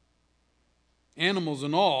 Animals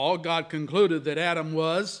and all, God concluded that Adam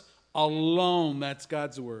was alone. That's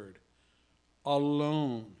God's word.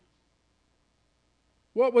 Alone.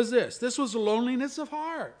 What was this? This was loneliness of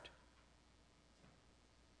heart.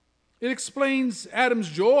 It explains Adam's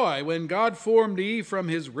joy when God formed Eve from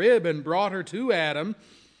his rib and brought her to Adam.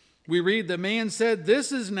 We read the man said,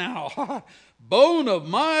 "This is now bone of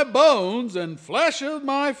my bones and flesh of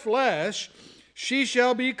my flesh. She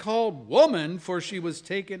shall be called woman, for she was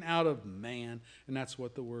taken out of man." And that's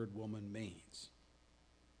what the word woman means.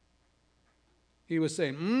 He was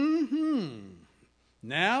saying,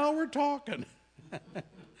 now we're talking.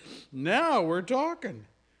 Now we're talking.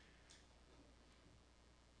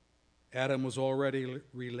 Adam was already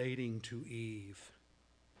relating to Eve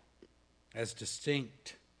as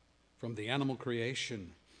distinct from the animal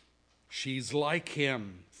creation. She's like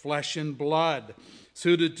him, flesh and blood,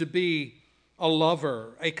 suited to be a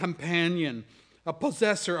lover, a companion, a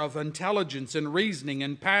possessor of intelligence and reasoning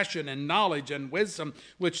and passion and knowledge and wisdom,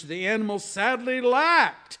 which the animal sadly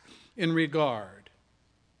lacked in regard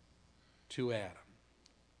to Adam.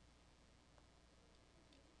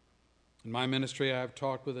 In my ministry, I have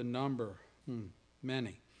talked with a number,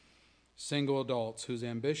 many, single adults whose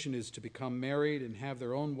ambition is to become married and have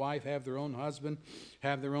their own wife, have their own husband,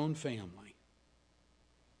 have their own family.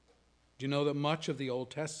 Do you know that much of the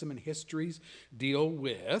Old Testament histories deal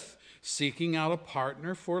with seeking out a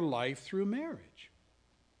partner for life through marriage?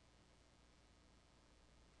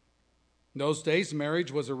 In those days,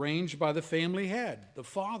 marriage was arranged by the family head, the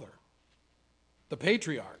father, the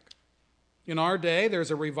patriarch. In our day, there's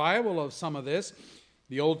a revival of some of this.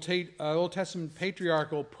 The Old Testament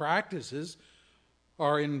patriarchal practices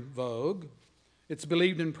are in vogue. It's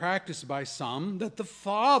believed and practiced by some that the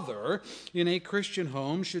father in a Christian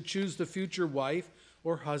home should choose the future wife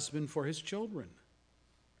or husband for his children.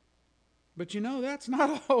 But you know, that's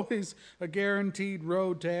not always a guaranteed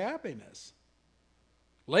road to happiness.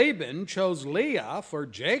 Laban chose Leah for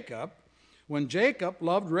Jacob when Jacob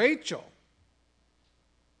loved Rachel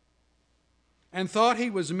and thought he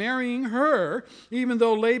was marrying her, even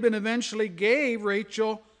though Laban eventually gave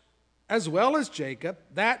Rachel as well as Jacob.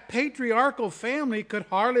 That patriarchal family could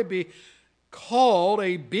hardly be called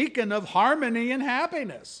a beacon of harmony and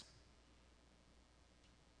happiness.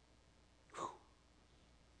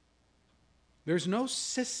 There's no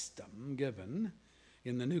system given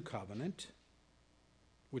in the New Covenant,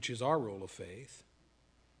 which is our rule of faith,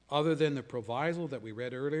 other than the proviso that we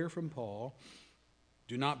read earlier from Paul: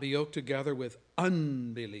 do not be yoked together with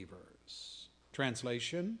unbelievers.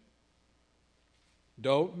 Translation: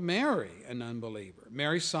 don't marry an unbeliever.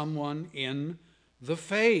 Marry someone in the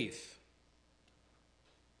faith.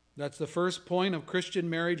 That's the first point of Christian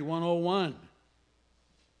Marriage 101.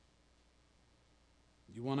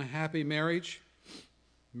 You want a happy marriage?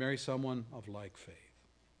 Marry someone of like faith.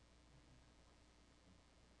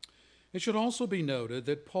 It should also be noted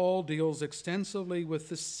that Paul deals extensively with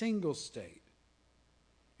the single state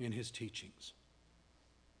in his teachings.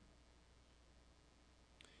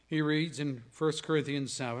 He reads in 1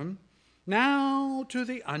 Corinthians 7, "Now to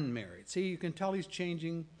the unmarried." See, you can tell he's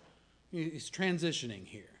transitioning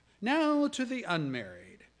here. "Now to the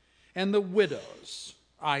unmarried and the widows,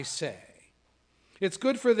 I say, it's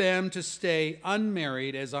good for them to stay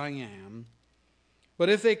unmarried as I am, but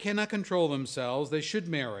if they cannot control themselves, they should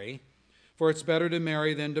marry, for it's better to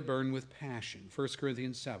marry than to burn with passion." 1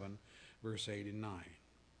 Corinthians 7, verse 8 and 9.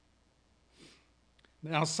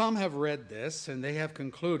 Now, some have read this and they have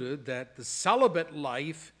concluded that the celibate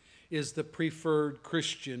life is the preferred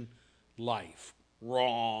Christian life.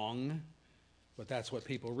 Wrong, but that's what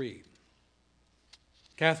people read.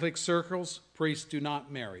 Catholic circles, priests do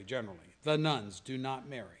not marry generally. The nuns do not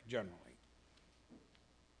marry generally.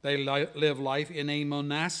 They live life in a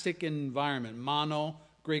monastic environment. Mono,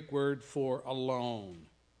 Greek word for alone.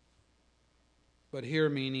 But here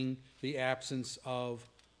meaning the absence of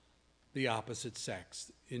the opposite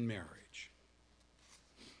sex in marriage.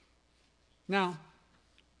 Now,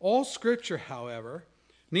 all Scripture, however,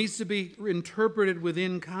 needs to be interpreted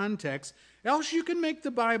within context, else you can make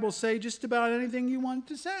the Bible say just about anything you want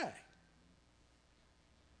to say.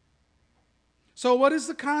 So what is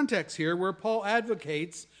the context here where Paul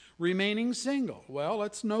advocates remaining single? Well,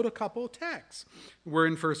 let's note a couple of texts. We're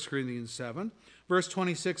in 1 Corinthians 7, verse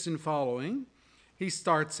 26 and following. He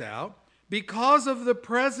starts out, "Because of the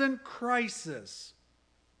present crisis."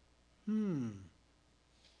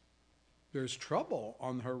 There's trouble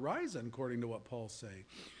on the horizon, according to what Paul's saying.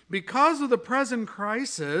 "Because of the present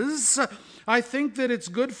crisis, I think that it's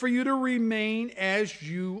good for you to remain as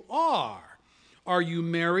you are. Are you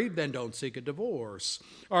married? Then don't seek a divorce.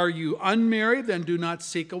 Are you unmarried? Then do not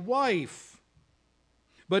seek a wife.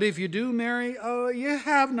 But if you do marry, you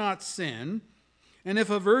have not sinned. And if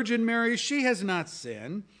a virgin marries, she has not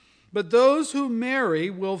sinned. But those who marry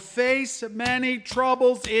will face many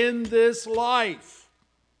troubles in this life.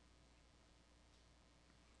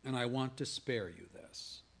 And I want to spare you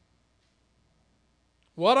this.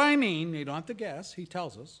 What I mean," you don't have to guess, he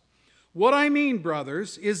tells us. "What I mean,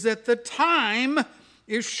 brothers, is that the time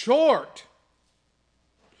is short.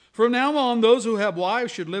 From now on, those who have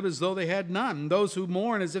wives should live as though they had none. Those who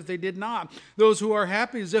mourn as if they did not. Those who are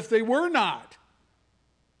happy as if they were not.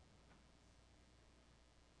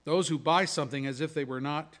 Those who buy something as if they were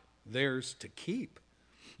not theirs to keep.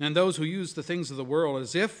 And those who use the things of the world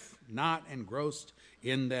as if not engrossed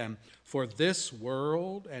in them. For this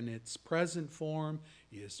world and its present form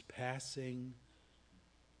is passing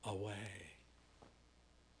away."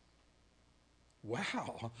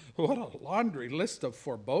 Wow, what a laundry list of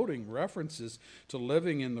foreboding references to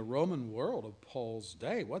living in the Roman world of Paul's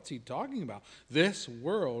day. What's he talking about? This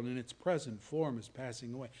world in its present form is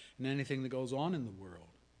passing away, and anything that goes on in the world.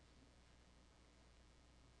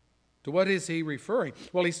 To what is he referring?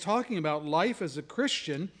 Well, he's talking about life as a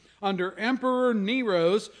Christian under Emperor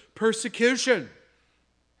Nero's persecution,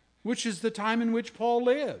 which is the time in which Paul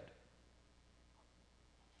lived.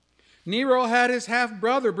 Nero had his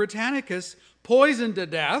half-brother Britannicus poisoned to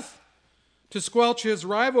death to squelch his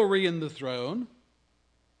rivalry in the throne.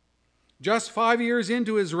 Just 5 years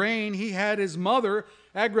into his reign, he had his mother,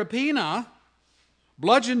 Agrippina,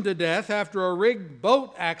 bludgeoned to death after a rigged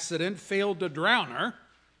boat accident failed to drown her.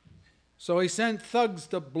 So he sent thugs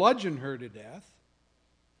to bludgeon her to death.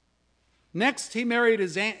 Next, he murdered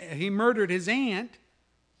his aunt.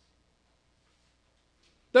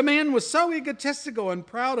 The man was so egotistical and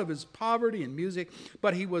proud of his poverty and music,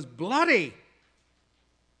 but he was bloody.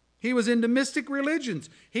 He was into mystic religions.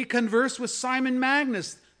 He conversed with Simon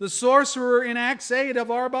Magus, the sorcerer in Acts 8 of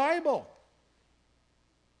our Bible.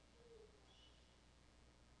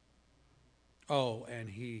 Oh,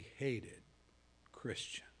 and he hated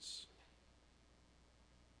Christians.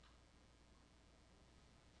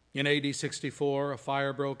 In AD 64, a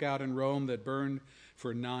fire broke out in Rome that burned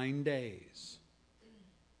for 9 days.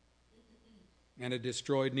 And it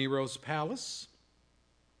destroyed Nero's palace.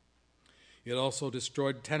 It also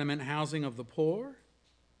destroyed tenement housing of the poor.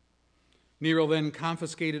 Nero then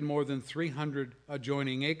confiscated more than 300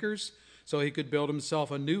 adjoining acres so he could build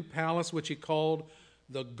himself a new palace, which he called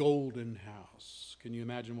the Golden House. Can you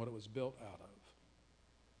imagine what it was built out of?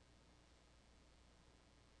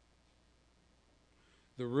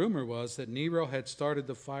 The rumor was that Nero had started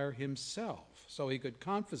the fire himself so he could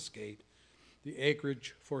confiscate the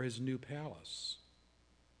acreage for his new palace.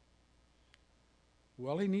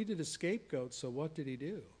 Well, he needed a scapegoat, so what did he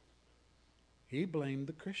do? He blamed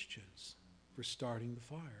the Christians for starting the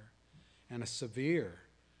fire, and a severe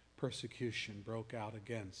persecution broke out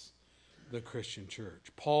against the Christian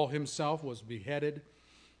church. Paul himself was beheaded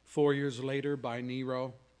 4 years later by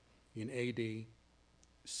Nero in AD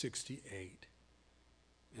 68.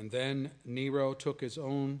 And then Nero took his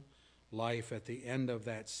own life at the end of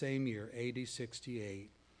that same year, AD 68,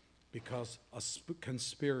 because a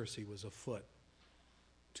conspiracy was afoot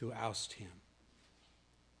to oust him.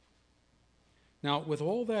 Now, with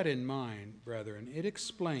all that in mind, brethren, it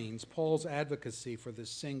explains Paul's advocacy for this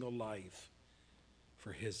single life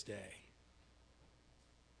for his day.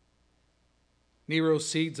 Nero's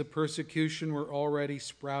seeds of persecution were already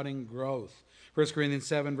sprouting growth. 1 Corinthians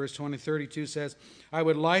 7, verse 32 says, I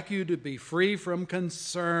would like you to be free from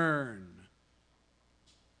concern.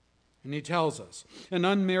 And he tells us, an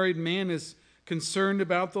unmarried man is concerned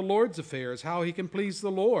about the Lord's affairs, how he can please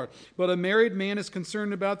the Lord. But a married man is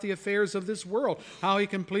concerned about the affairs of this world, how he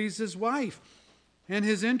can please his wife. And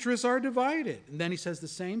his interests are divided. And then he says the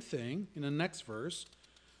same thing in the next verse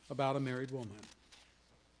about a married woman.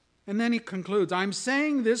 And then he concludes, I'm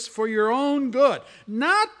saying this for your own good,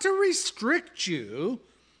 not to restrict you,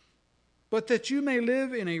 but that you may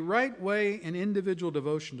live in a right way in individual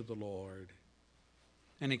devotion to the Lord.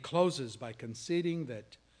 And he closes by conceding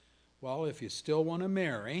that, well, if you still want to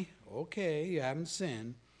marry, okay, you haven't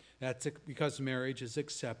sinned. That's because marriage is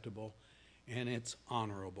acceptable and it's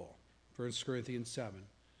honorable. 1 Corinthians 7,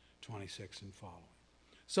 26 and following.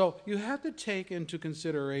 So you have to take into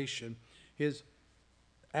consideration his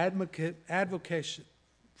advocation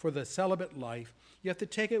for the celibate life. You have to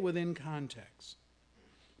take it within context.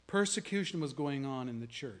 Persecution was going on in the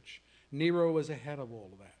church. Nero was ahead of all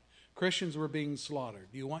of that. Christians were being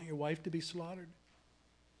slaughtered. Do you want your wife to be slaughtered?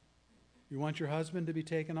 You want your husband to be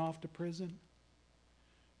taken off to prison?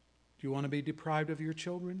 Do you want to be deprived of your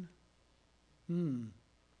children?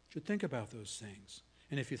 Should think about those things.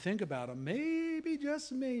 And if you think about them, maybe,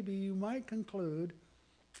 just maybe, you might conclude,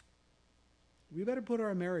 we better put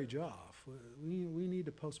our marriage off. We need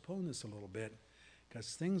to postpone this a little bit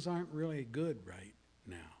because things aren't really good right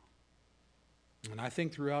now. And I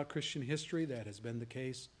think throughout Christian history that has been the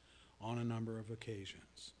case on a number of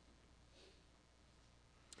occasions.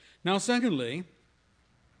 Now, secondly,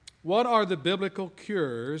 what are the biblical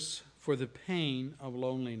cures for the pain of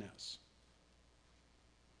loneliness?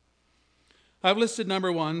 I've listed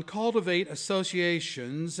number one, cultivate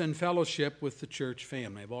associations and fellowship with the church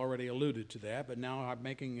family. I've already alluded to that, but now I'm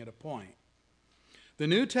making it a point. The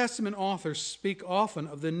New Testament authors speak often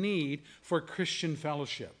of the need for Christian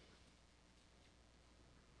fellowship.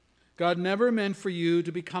 God never meant for you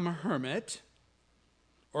to become a hermit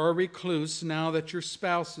or a recluse now that your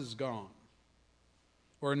spouse is gone,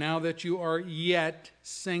 or now that you are yet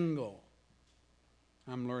single.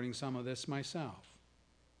 I'm learning some of this myself.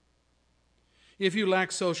 If you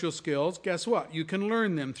lack social skills, guess what? You can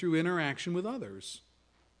learn them through interaction with others.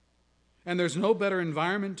 And there's no better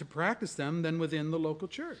environment to practice them than within the local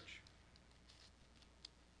church.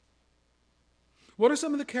 What are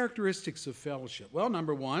some of the characteristics of fellowship? Well,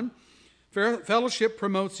 number one, fellowship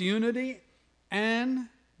promotes unity and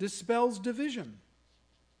dispels division.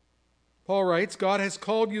 Paul writes, God has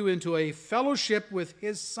called you into a fellowship with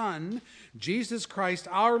his Son, Jesus Christ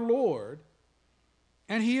our Lord,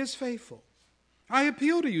 and he is faithful. I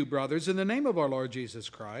appeal to you, brothers, in the name of our Lord Jesus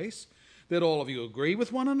Christ, that all of you agree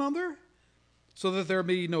with one another, so that there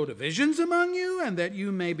be no divisions among you, and that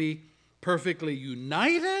you may be perfectly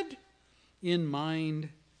united in mind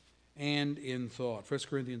and in thought. 1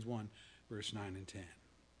 Corinthians 1, verse 9 and 10.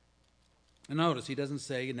 And notice, he doesn't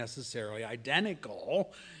say necessarily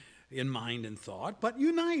identical in mind and thought, but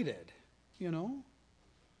united,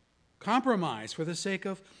 Compromise for the sake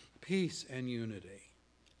of peace and unity.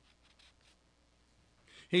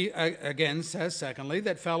 He again says, secondly,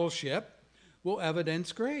 that fellowship will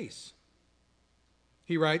evidence grace.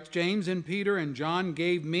 He writes, James and Peter and John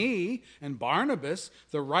gave me and Barnabas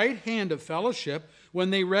the right hand of fellowship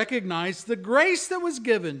when they recognized the grace that was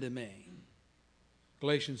given to me.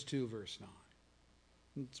 Galatians 2, verse 9.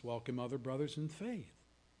 Let's welcome other brothers in faith.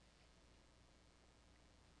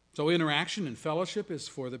 So interaction and fellowship is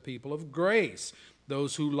for the people of grace.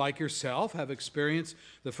 Those who, like yourself, have experienced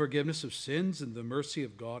the forgiveness of sins and the mercy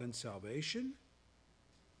of God in salvation.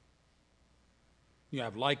 You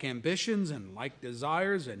have like ambitions and like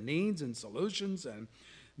desires and needs and solutions and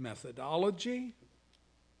methodology.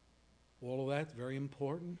 All of that very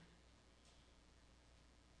important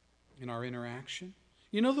in our interaction.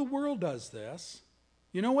 The world does this.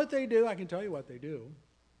 You know what they do? I can tell you what they do.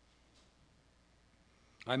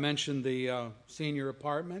 I mentioned the senior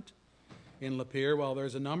apartment in Lapeer. Well,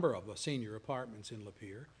 there's a number of senior apartments in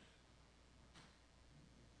Lapeer.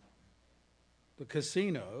 The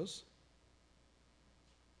casinos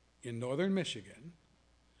in northern Michigan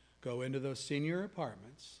go into those senior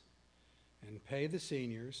apartments and pay the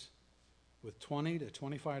seniors with $20 to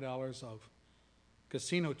 $25 of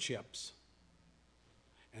casino chips.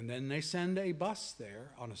 And then they send a bus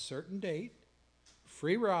there on a certain date,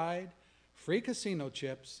 free ride, free casino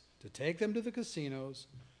chips, to take them to the casinos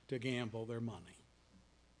to gamble their money.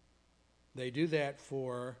 They do that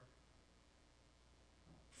for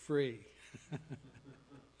free.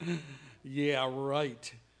 Yeah,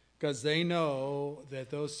 right. Because they know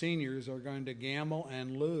that those seniors are going to gamble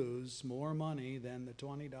and lose more money than the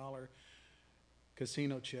 $20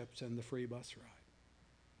 casino chips and the free bus ride.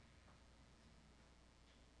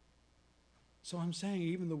 So I'm saying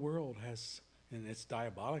even the world has, and it's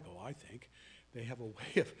diabolical, I think, they have a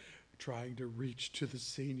way of trying to reach to the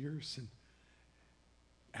seniors and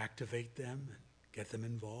activate them and get them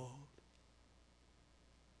involved.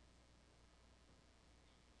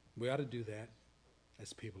 We ought to do that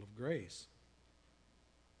as people of grace.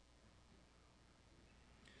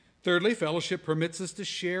 Thirdly, fellowship permits us to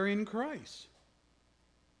share in Christ.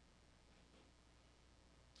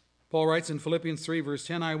 Paul writes in Philippians 3, verse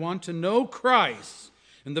 10, I want to know Christ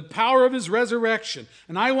and the power of his resurrection,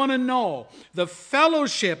 and I want to know the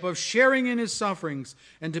fellowship of sharing in his sufferings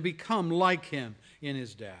and to become like him in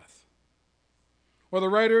his death. Or the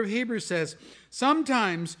writer of Hebrews says,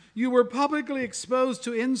 sometimes you were publicly exposed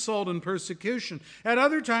to insult and persecution. At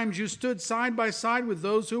other times you stood side by side with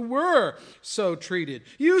those who were so treated.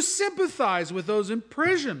 You sympathized with those in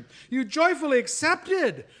prison. You joyfully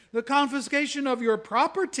accepted the confiscation of your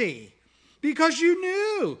property because you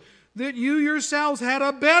knew that you yourselves had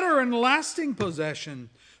a better and lasting possession.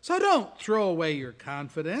 So don't throw away your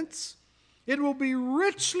confidence. It will be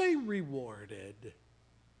richly rewarded.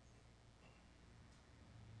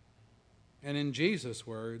 And in Jesus'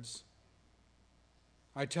 words,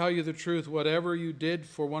 I tell you the truth, whatever you did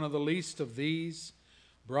for one of the least of these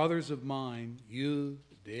brothers of mine, you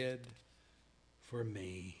did for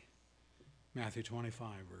me. Matthew 25,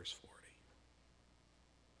 verse 40.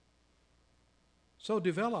 So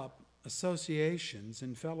develop associations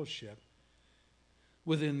and fellowship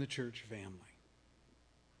within the church family.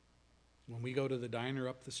 When we go to the diner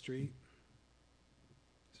up the street,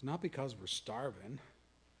 it's not because we're starving.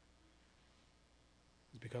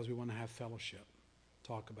 It's because we want to have fellowship,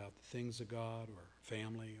 talk about the things of God or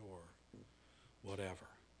family or whatever.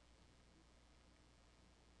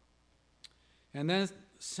 And then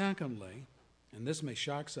secondly, and this may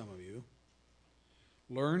shock some of you,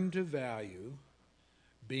 learn to value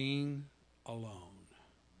being alone.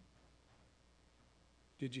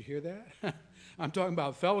 Did you hear that? I'm talking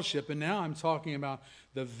about fellowship, and now I'm talking about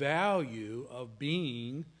the value of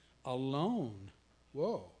being alone.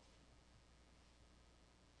 Whoa.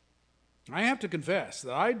 I have to confess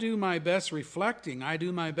that I do my best reflecting, I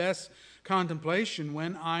do my best contemplation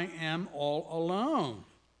when I am all alone.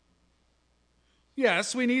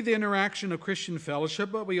 Yes, we need the interaction of Christian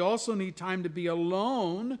fellowship, but we also need time to be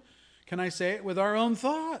alone, can I say it, with our own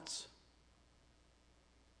thoughts.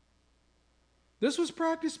 This was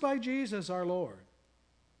practiced by Jesus, our Lord.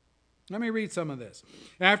 Let me read some of this.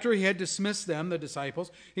 After he had dismissed them, the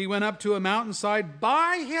disciples, he went up to a mountainside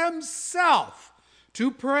by himself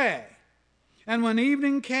to pray. And when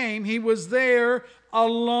evening came, he was there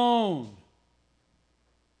alone.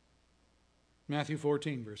 Matthew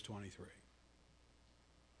 14, verse 23.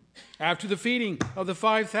 After the feeding of the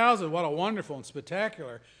 5,000, what a wonderful and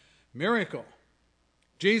spectacular miracle.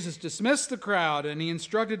 Jesus dismissed the crowd and he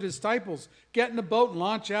instructed his disciples, get in the boat and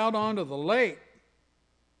launch out onto the lake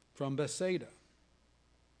from Bethsaida.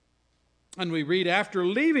 And we read, after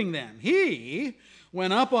leaving them, he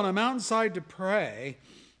went up on a mountainside to pray.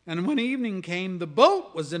 And when evening came, the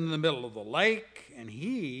boat was in the middle of the lake, and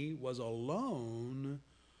he was alone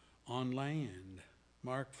on land.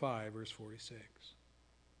 Mark 5, verse 46.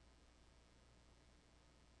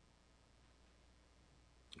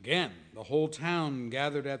 Again, the whole town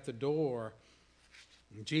gathered at the door.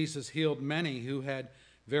 Jesus healed many who had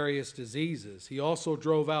various diseases. He also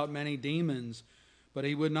drove out many demons, but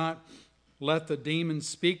he would not let the demons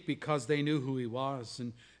speak because they knew who he was.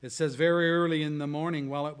 And it says, very early in the morning,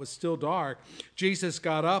 while it was still dark, Jesus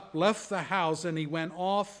got up, left the house, and he went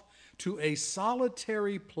off to a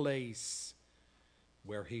solitary place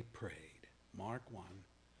where he prayed. Mark 1,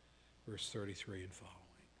 verse 33 and following.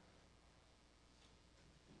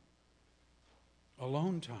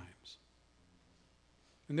 Alone times.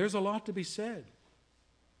 And there's a lot to be said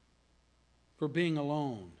for being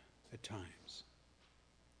alone at times.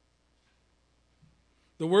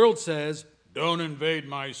 The world says, don't invade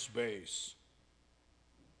my space.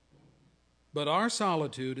 But our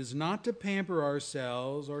solitude is not to pamper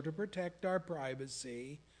ourselves or to protect our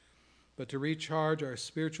privacy, but to recharge our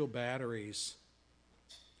spiritual batteries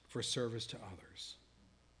for service to others.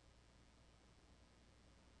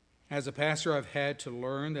 As a pastor, I've had to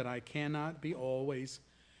learn that I cannot be always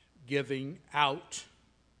giving out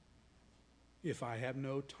if I have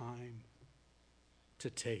no time to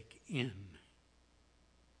take in.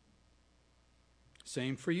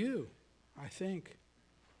 Same for you, I think.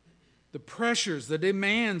 The pressures, the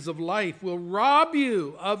demands of life will rob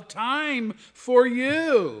you of time for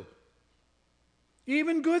you.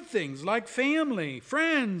 Even good things like family,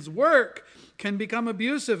 friends, work can become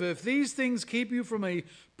abusive if these things keep you from a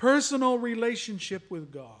personal relationship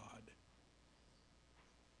with God.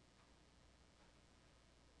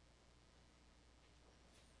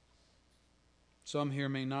 Some here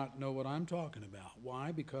may not know what I'm talking about.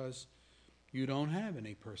 Why? Because you don't have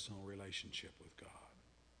any personal relationship with God.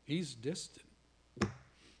 He's distant.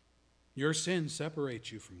 Your sin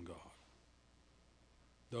separates you from God,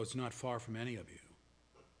 though it's not far from any of you.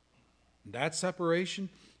 That separation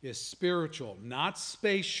is spiritual, not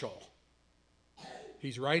spatial.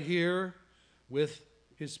 He's right here with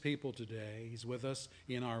his people today. He's with us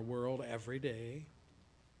in our world every day.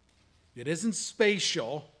 It isn't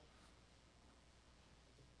spatial,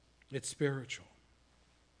 it's spiritual.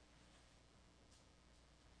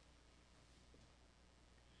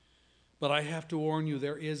 But I have to warn you,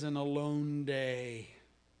 there is an alone day.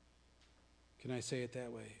 Can I say it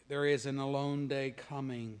that way? There is an alone day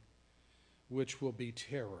coming, which will be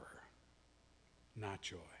terror, not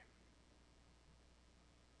joy.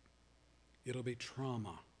 It'll be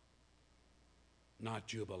trauma, not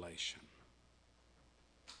jubilation.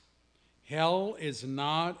 Hell is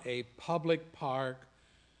not a public park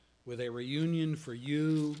with a reunion for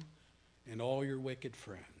you and all your wicked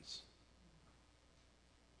friends.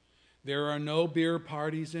 There are no beer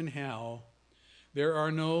parties in hell. There are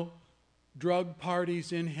no drug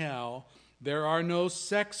parties in hell. There are no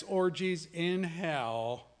sex orgies in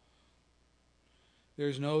hell.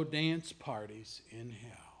 There's no dance parties in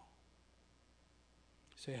hell.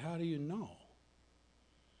 You say, how do you know?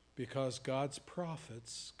 Because God's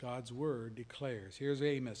prophets, God's word declares. Here's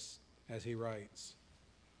Amos as he writes.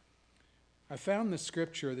 I found the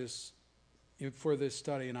scripture for this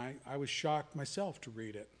study, and I was shocked myself to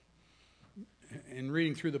read it. In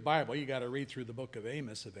reading through the Bible, you got to read through the book of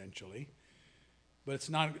Amos eventually. But it's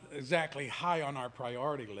not exactly high on our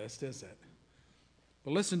priority list, is it?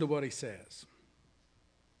 But listen to what he says.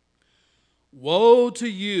 Woe to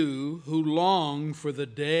you who long for the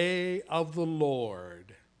day of the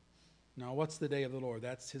Lord. Now, what's the day of the Lord?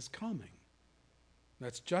 That's his coming.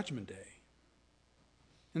 That's Judgment Day.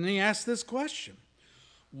 And then he asks this question.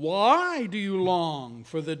 Why do you long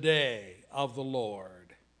for the day of the Lord?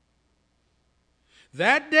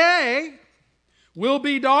 That day will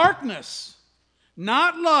be darkness,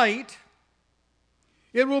 not light.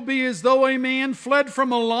 It will be as though a man fled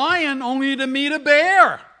from a lion only to meet a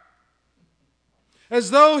bear. As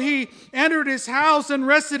though he entered his house and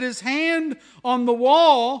rested his hand on the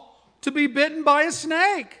wall to be bitten by a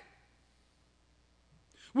snake.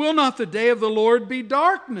 Will not the day of the Lord be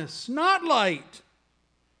darkness, not light?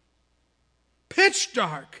 Pitch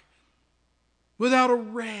dark, without a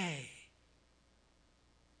ray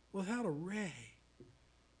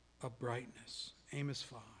of brightness. Amos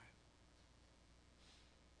 5,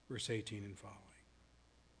 verse 18 and following.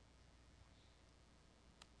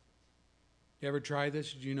 You ever try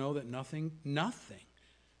this? Did you know that nothing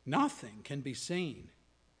can be seen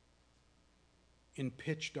in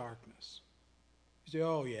pitch darkness? You say,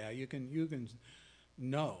 oh yeah, you can,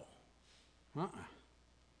 no.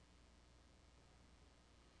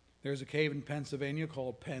 There's a cave in Pennsylvania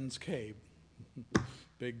called Penn's Cave.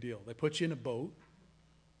 Big deal. They put you in a boat,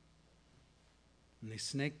 and they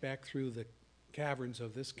snake back through the caverns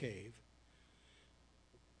of this cave.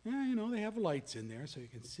 Yeah, they have lights in there so you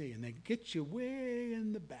can see, and they get you way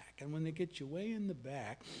in the back. And when they get you way in the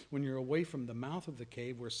back, when you're away from the mouth of the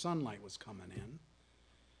cave where sunlight was coming in,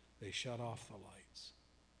 they shut off the lights.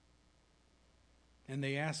 And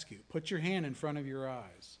they ask you, put your hand in front of your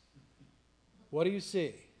eyes. What do you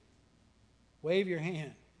see? Wave your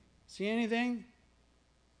hand. See anything?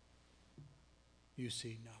 You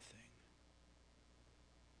see nothing.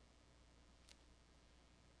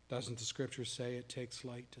 Doesn't the scripture say it takes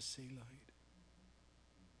light to see light?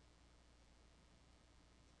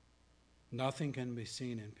 Nothing can be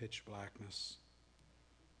seen in pitch blackness.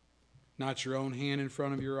 Not your own hand in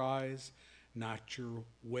front of your eyes, not your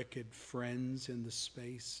wicked friends in the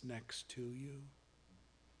space next to you.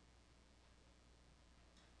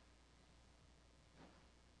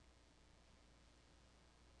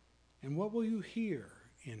 And what will you hear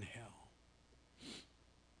in hell?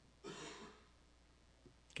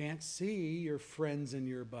 Can't see your friends and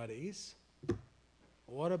your buddies.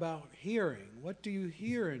 What about hearing? What do you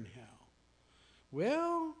hear in hell?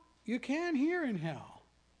 Well, you can hear in hell.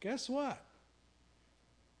 Guess what?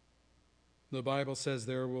 The Bible says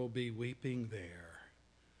there will be weeping there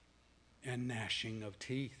and gnashing of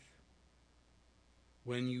teeth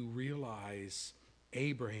when you realize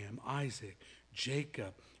Abraham, Isaac,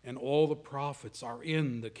 Jacob, and all the prophets are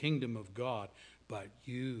in the kingdom of God, but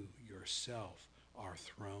you yourself are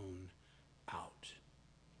thrown out.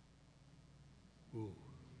 Ooh.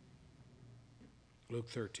 Luke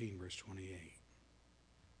 13, verse 28.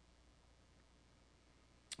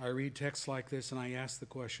 I read texts like this and I ask the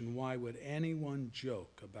question, why would anyone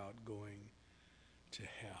joke about going to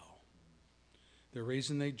hell? The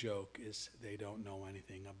reason they joke is they don't know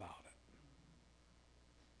anything about it.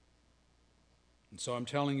 And so I'm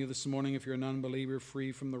telling you this morning, if you're an unbeliever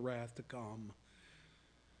free from the wrath to come,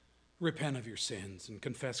 repent of your sins and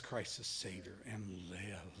confess Christ as Savior and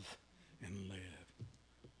live and live.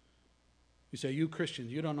 You say, you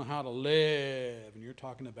Christians, you don't know how to live, and you're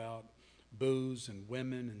talking about booze and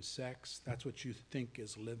women and sex. That's what you think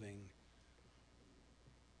is living.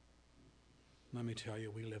 Let me tell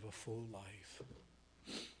you, we live a full life.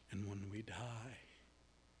 And when we die,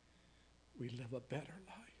 we live a better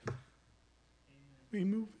life. We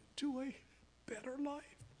move to a better life.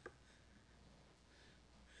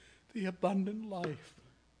 The abundant life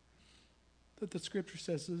that the Scripture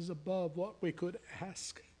says is above what we could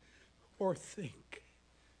ask or think.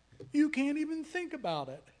 You can't even think about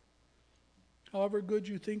it, however good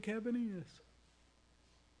you think heaven is.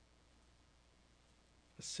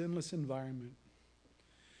 A sinless environment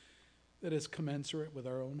that is commensurate with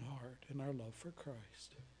our own heart and our love for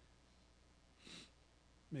Christ.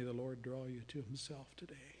 May the Lord draw you to himself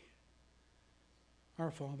today.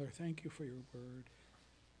 Our Father, thank you for your word.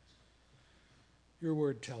 Your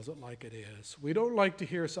word tells it like it is. We don't like to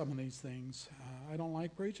hear some of these things. I don't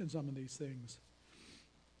like preaching some of these things.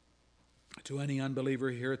 To any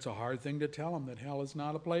unbeliever here, it's a hard thing to tell them that hell is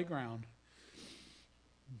not a playground.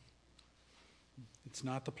 It's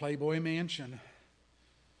not the Playboy Mansion.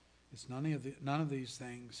 It's none of these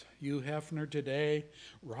things. You, Hefner, today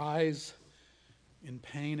rise in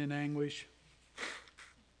pain and anguish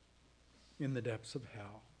in the depths of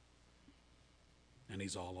hell. And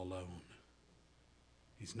he's all alone.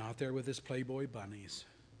 He's not there with his Playboy bunnies,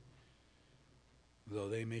 though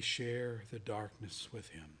they may share the darkness with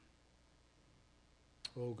him.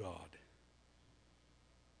 Oh God,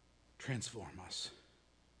 transform us.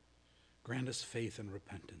 Grant us faith and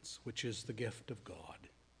repentance, which is the gift of God.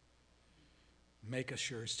 Make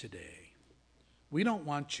us yours today. We don't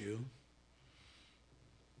want you.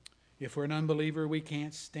 If we're an unbeliever, we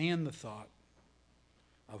can't stand the thought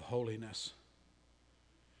of holiness.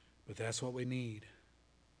 But that's what we need.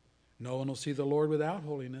 No one will see the Lord without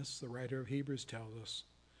holiness, the writer of Hebrews tells us.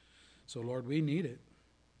 So, Lord, we need it.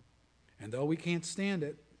 And though we can't stand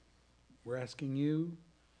it, we're asking you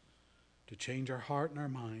to change our heart and our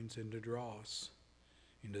minds and to draw us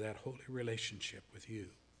into that holy relationship with you.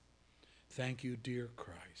 Thank you, dear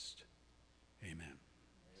Christ. Amen.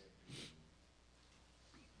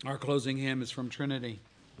 Our closing hymn is from Trinity.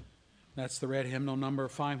 That's the red hymnal number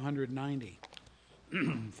 590.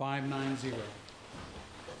 590.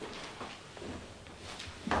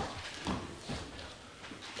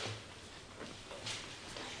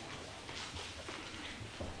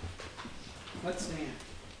 Let's stand.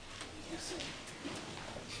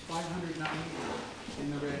 590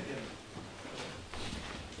 in the red hymn.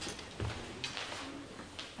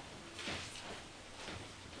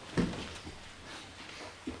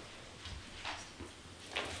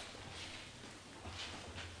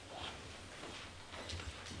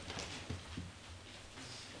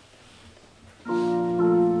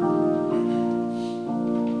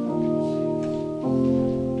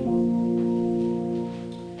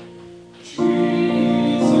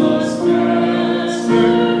 Jesus, Master,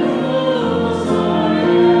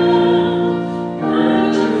 Messiah.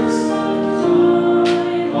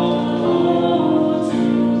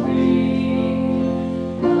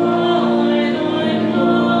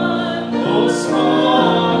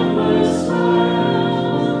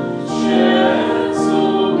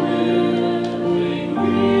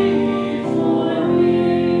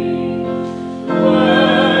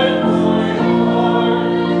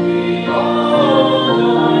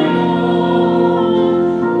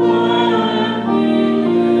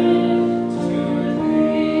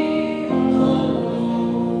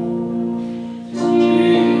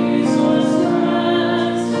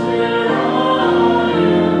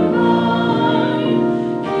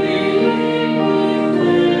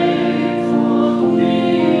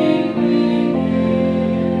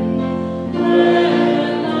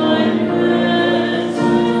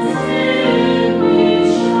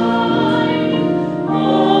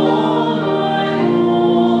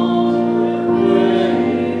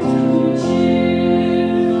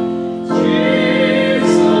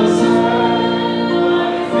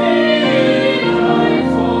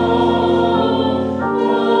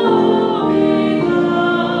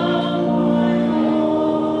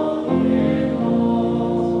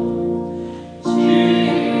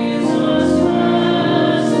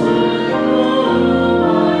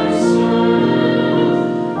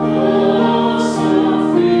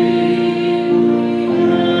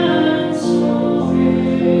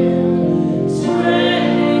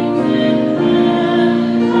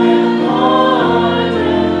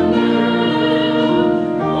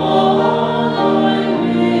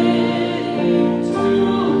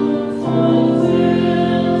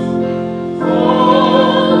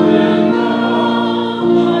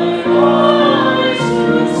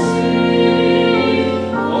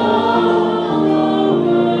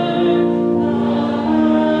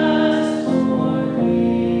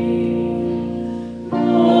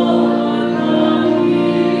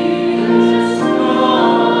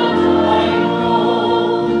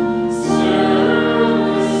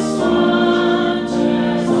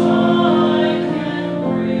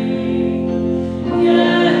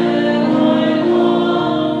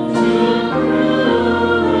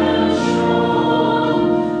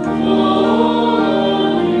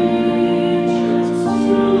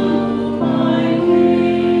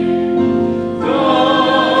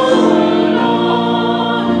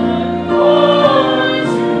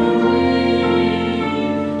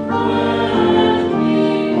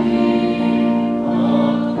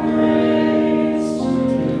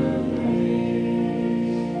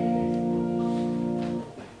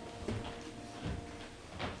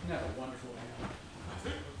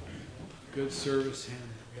 Good service hymn.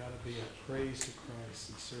 Got to be a praise to Christ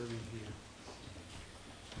and serving Him.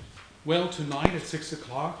 Well, tonight at 6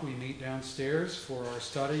 o'clock we meet downstairs for our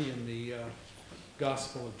study in the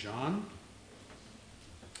Gospel of John.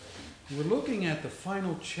 We're looking at the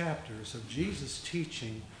final chapters of Jesus'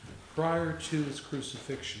 teaching prior to his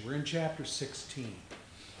crucifixion. We're in chapter 16.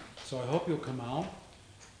 So I hope you'll come out.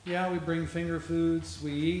 Yeah, we bring finger foods,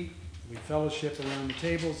 we eat, we fellowship around the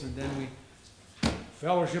tables, and then we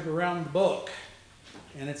fellowship around the book.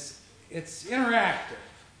 And it's interactive.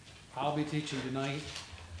 I'll be teaching tonight,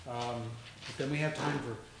 but then we have time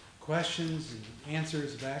for questions and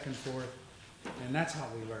answers back and forth. And that's how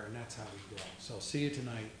we learn, that's how we grow. So see you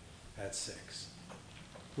tonight at 6.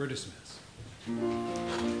 We're dismissed.